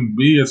that you can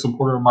be a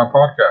supporter of my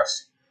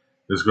podcast.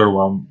 Just go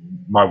to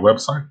my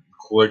website,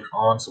 click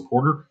on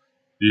supporter.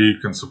 You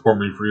can support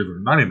me for either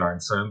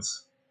 99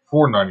 cents,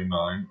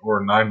 $4.99,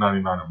 or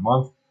 $9.99 a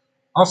month.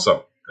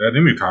 Also, at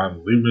any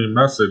time, leave me a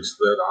message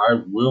that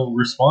I will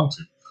respond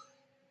to.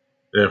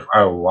 If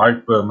I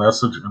like the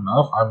message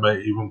enough, I may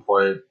even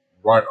play it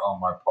right on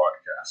my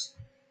podcast.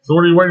 So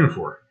what are you waiting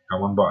for?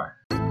 Come on by.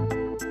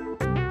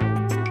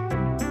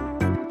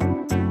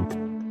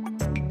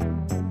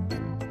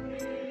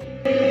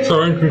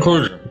 So in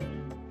conclusion,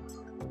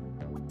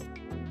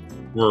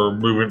 we're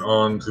moving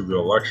on to the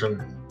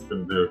election.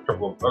 Going to do a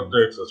couple of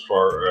updates as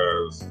far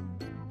as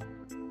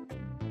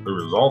the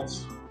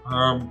results.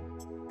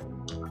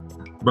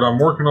 But I'm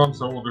working on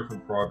several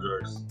different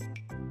projects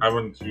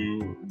having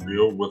to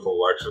deal with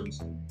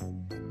elections.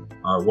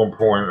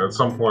 At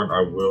some point,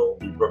 I will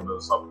be putting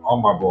this up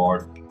on my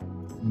blog.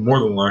 More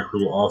than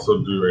likely, we'll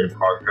also do a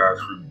podcast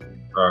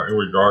in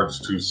regards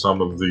to some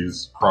of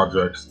these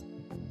projects.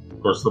 Of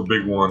course, the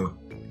big one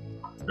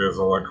is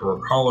Electoral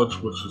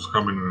College, which is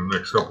coming in the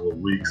next couple of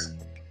weeks.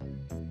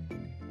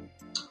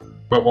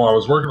 But while I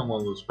was working on one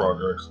of those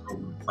projects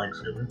over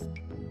Thanksgiving,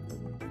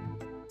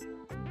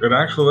 it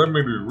actually led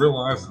me to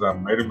realize that I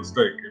made a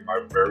mistake in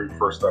my very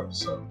first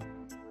episode.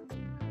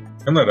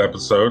 In that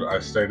episode, I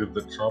stated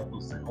that Trump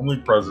was the only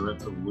president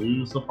to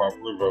lose the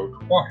popular vote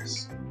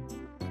twice.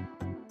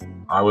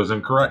 I was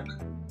incorrect.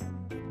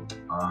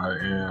 I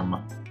am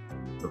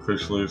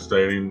officially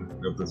stating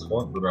at this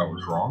point that I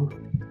was wrong.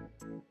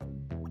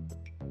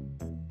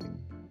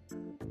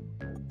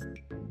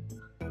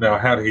 Now,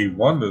 had he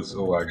won this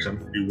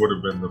election, he would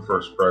have been the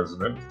first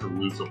president to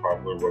lose the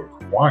popular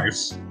vote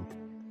twice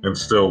and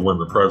still win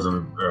the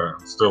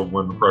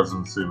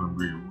presidency and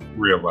be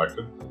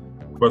reelected.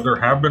 But there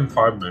have been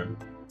 5 men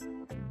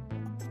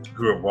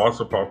who have lost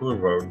the popular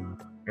vote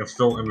and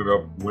still ended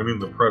up winning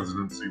the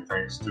presidency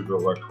thanks to the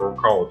Electoral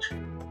College.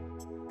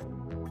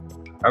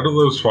 Out of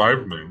those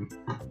 5 men,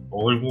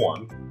 only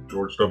one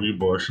George W.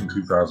 Bush in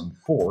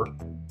 2004,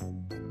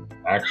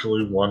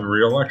 actually won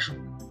re-election.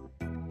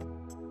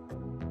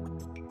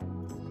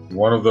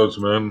 One of those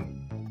men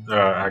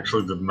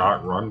actually did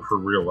not run for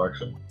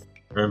re-election,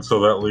 and so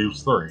that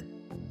leaves three.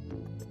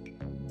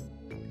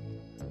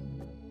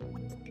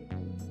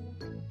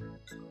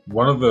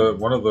 One of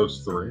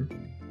those three,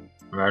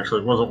 and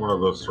actually it wasn't one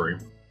of those three,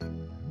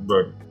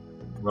 but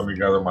let me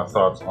gather my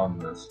thoughts on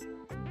this.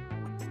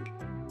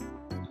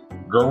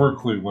 Grover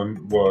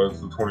Cleveland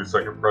was the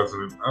 22nd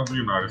president of the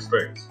United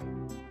States.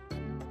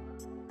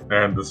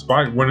 And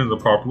despite winning the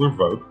popular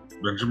vote,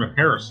 Benjamin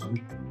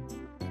Harrison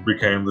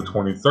became the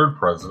 23rd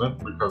president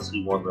because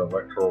he won the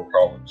Electoral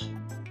College.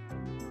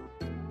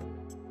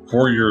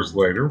 4 years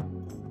later,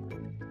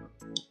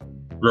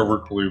 Grover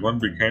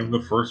Cleveland became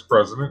the first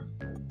president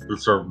to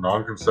serve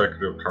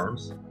non-consecutive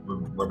terms.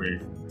 Let me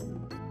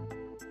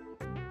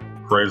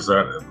phrase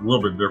that a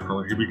little bit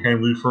differently. He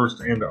became the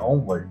first and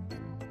only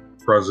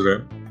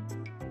president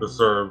to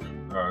serve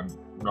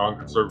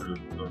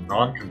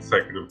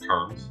non-consecutive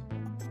terms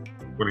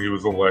when he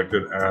was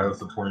elected as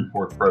the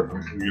 24th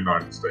president of the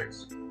United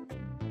States.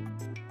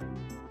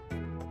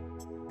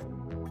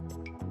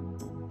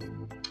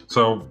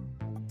 So,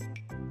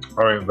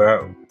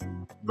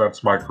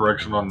 that's my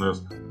correction on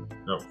this.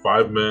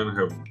 5 men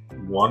have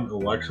won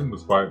election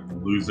despite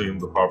losing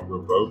the popular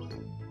vote.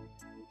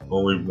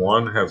 Only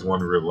one has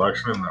won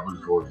re-election, and that was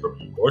George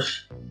W.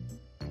 Bush.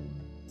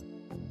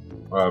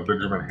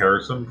 Benjamin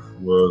Harrison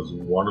was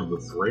one of the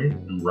three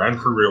who ran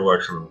for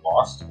re-election and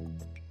lost.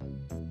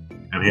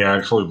 And he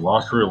actually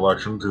lost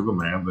re-election to the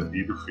man that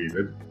he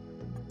defeated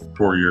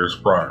 4 years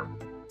prior.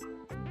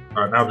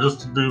 Now,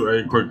 just to do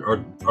a quick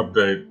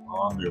update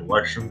on the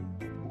election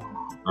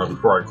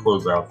before I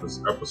close out this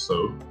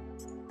episode.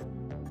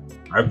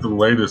 At the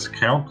latest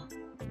count,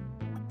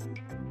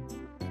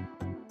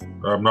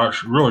 I'm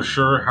not really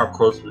sure how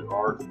close we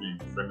are to being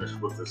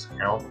finished with this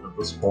count at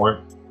this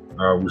point.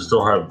 We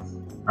still have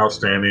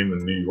outstanding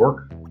in New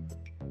York.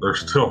 They're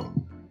still,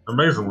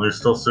 amazingly,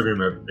 still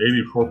sitting at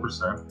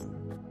 84%,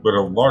 but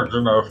a large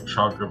enough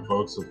chunk of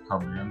votes have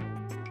come in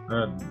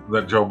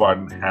that Joe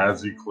Biden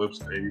has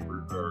eclipsed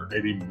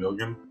 80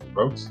 million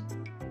votes.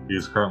 He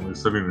is currently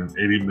sitting at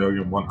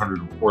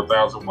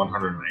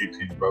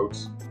 80,104,118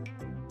 votes.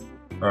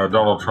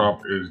 Donald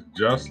Trump is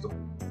just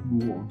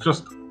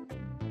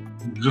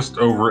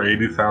over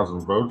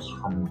 80,000 votes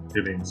from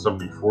hitting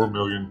 74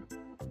 million.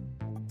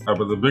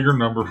 But the bigger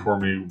number for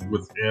me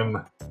within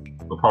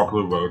the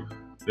popular vote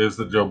is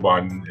that Joe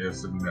Biden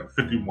is sitting at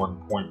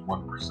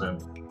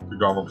 51.1% to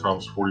Donald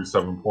Trump's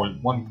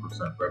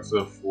 47.1%. That's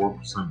a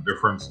 4%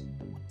 difference.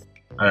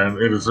 And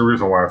it is the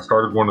reason why I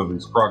started one of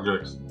these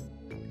projects,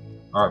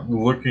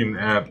 looking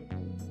at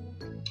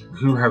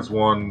who has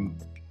won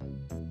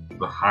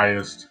the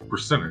highest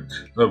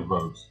percentage of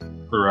votes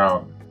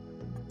throughout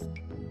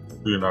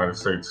the United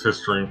States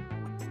history.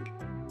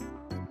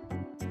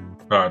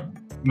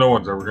 No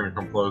one's ever going to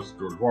come close to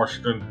George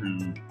Washington,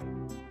 who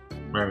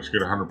managed to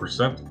get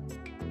 100%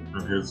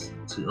 in his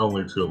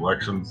only 2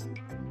 elections.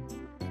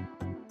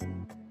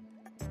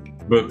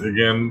 But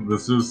again,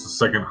 this is the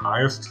second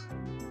highest.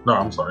 No,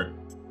 I'm sorry.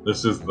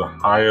 This is the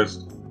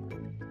highest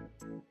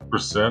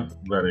percent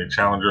that a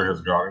challenger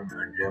has gotten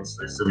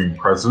against a sitting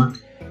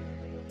president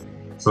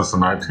since the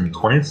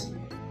 1920s.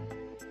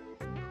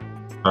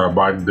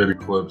 Biden did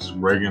eclipse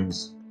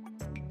Reagan's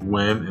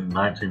win in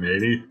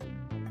 1980,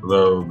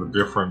 though the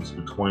difference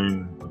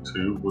between the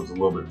two was a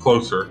little bit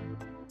closer.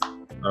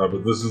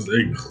 But this is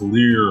a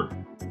clear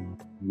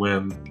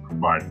win for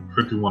Biden,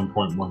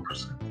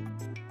 51.1%.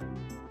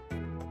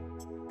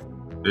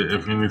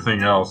 If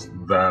anything else,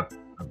 that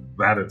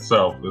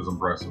itself is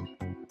impressive.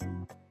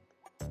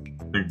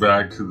 Think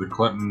back to the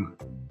Clinton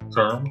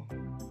term.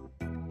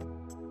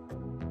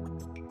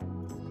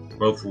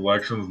 Both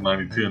elections,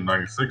 92 and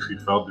 96, he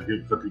failed to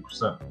hit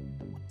 50%.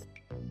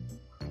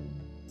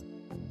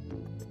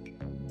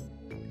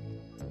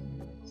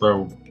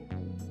 So,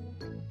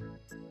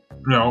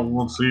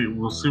 we'll see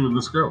where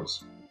this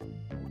goes.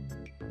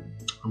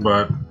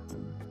 But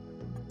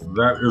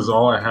that is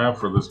all I have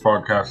for this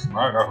podcast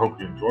tonight. I hope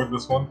you enjoyed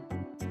this one.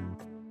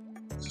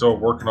 Still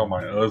working on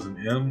my uhs and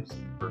ems.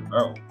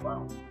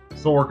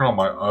 Still working on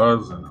my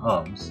uhs and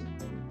ums.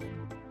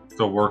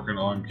 Still working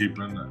on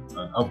keeping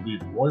an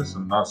upbeat voice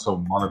and not so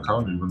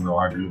monotone, even though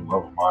I do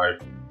love my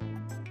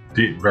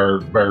deep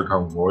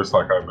baritone voice,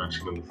 like I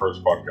mentioned in the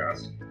first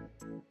podcast.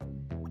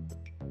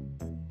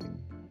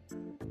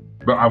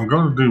 But I'm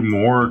going to do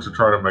more to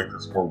try to make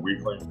this more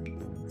weekly.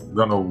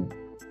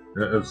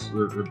 It's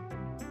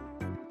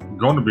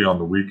going to be on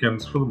the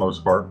weekends for the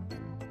most part.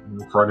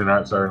 Friday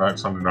night, Saturday night,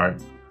 Sunday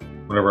night,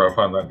 whenever I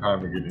find that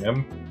time to get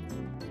in.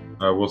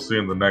 We'll see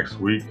in the next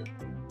week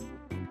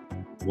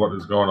what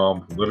is going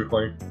on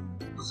politically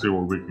to see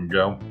where we can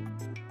go.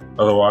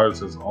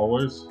 Otherwise, as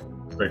always,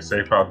 stay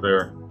safe out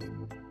there.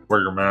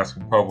 Wear your mask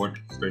in public.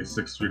 Stay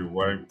 6 feet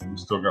away. We've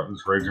still got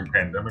this raging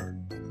pandemic.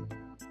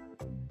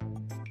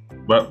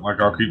 But like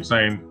I'll keep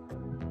saying,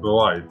 the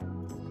light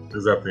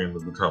is at the end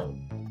of the tunnel.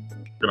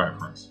 Good night,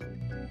 friends.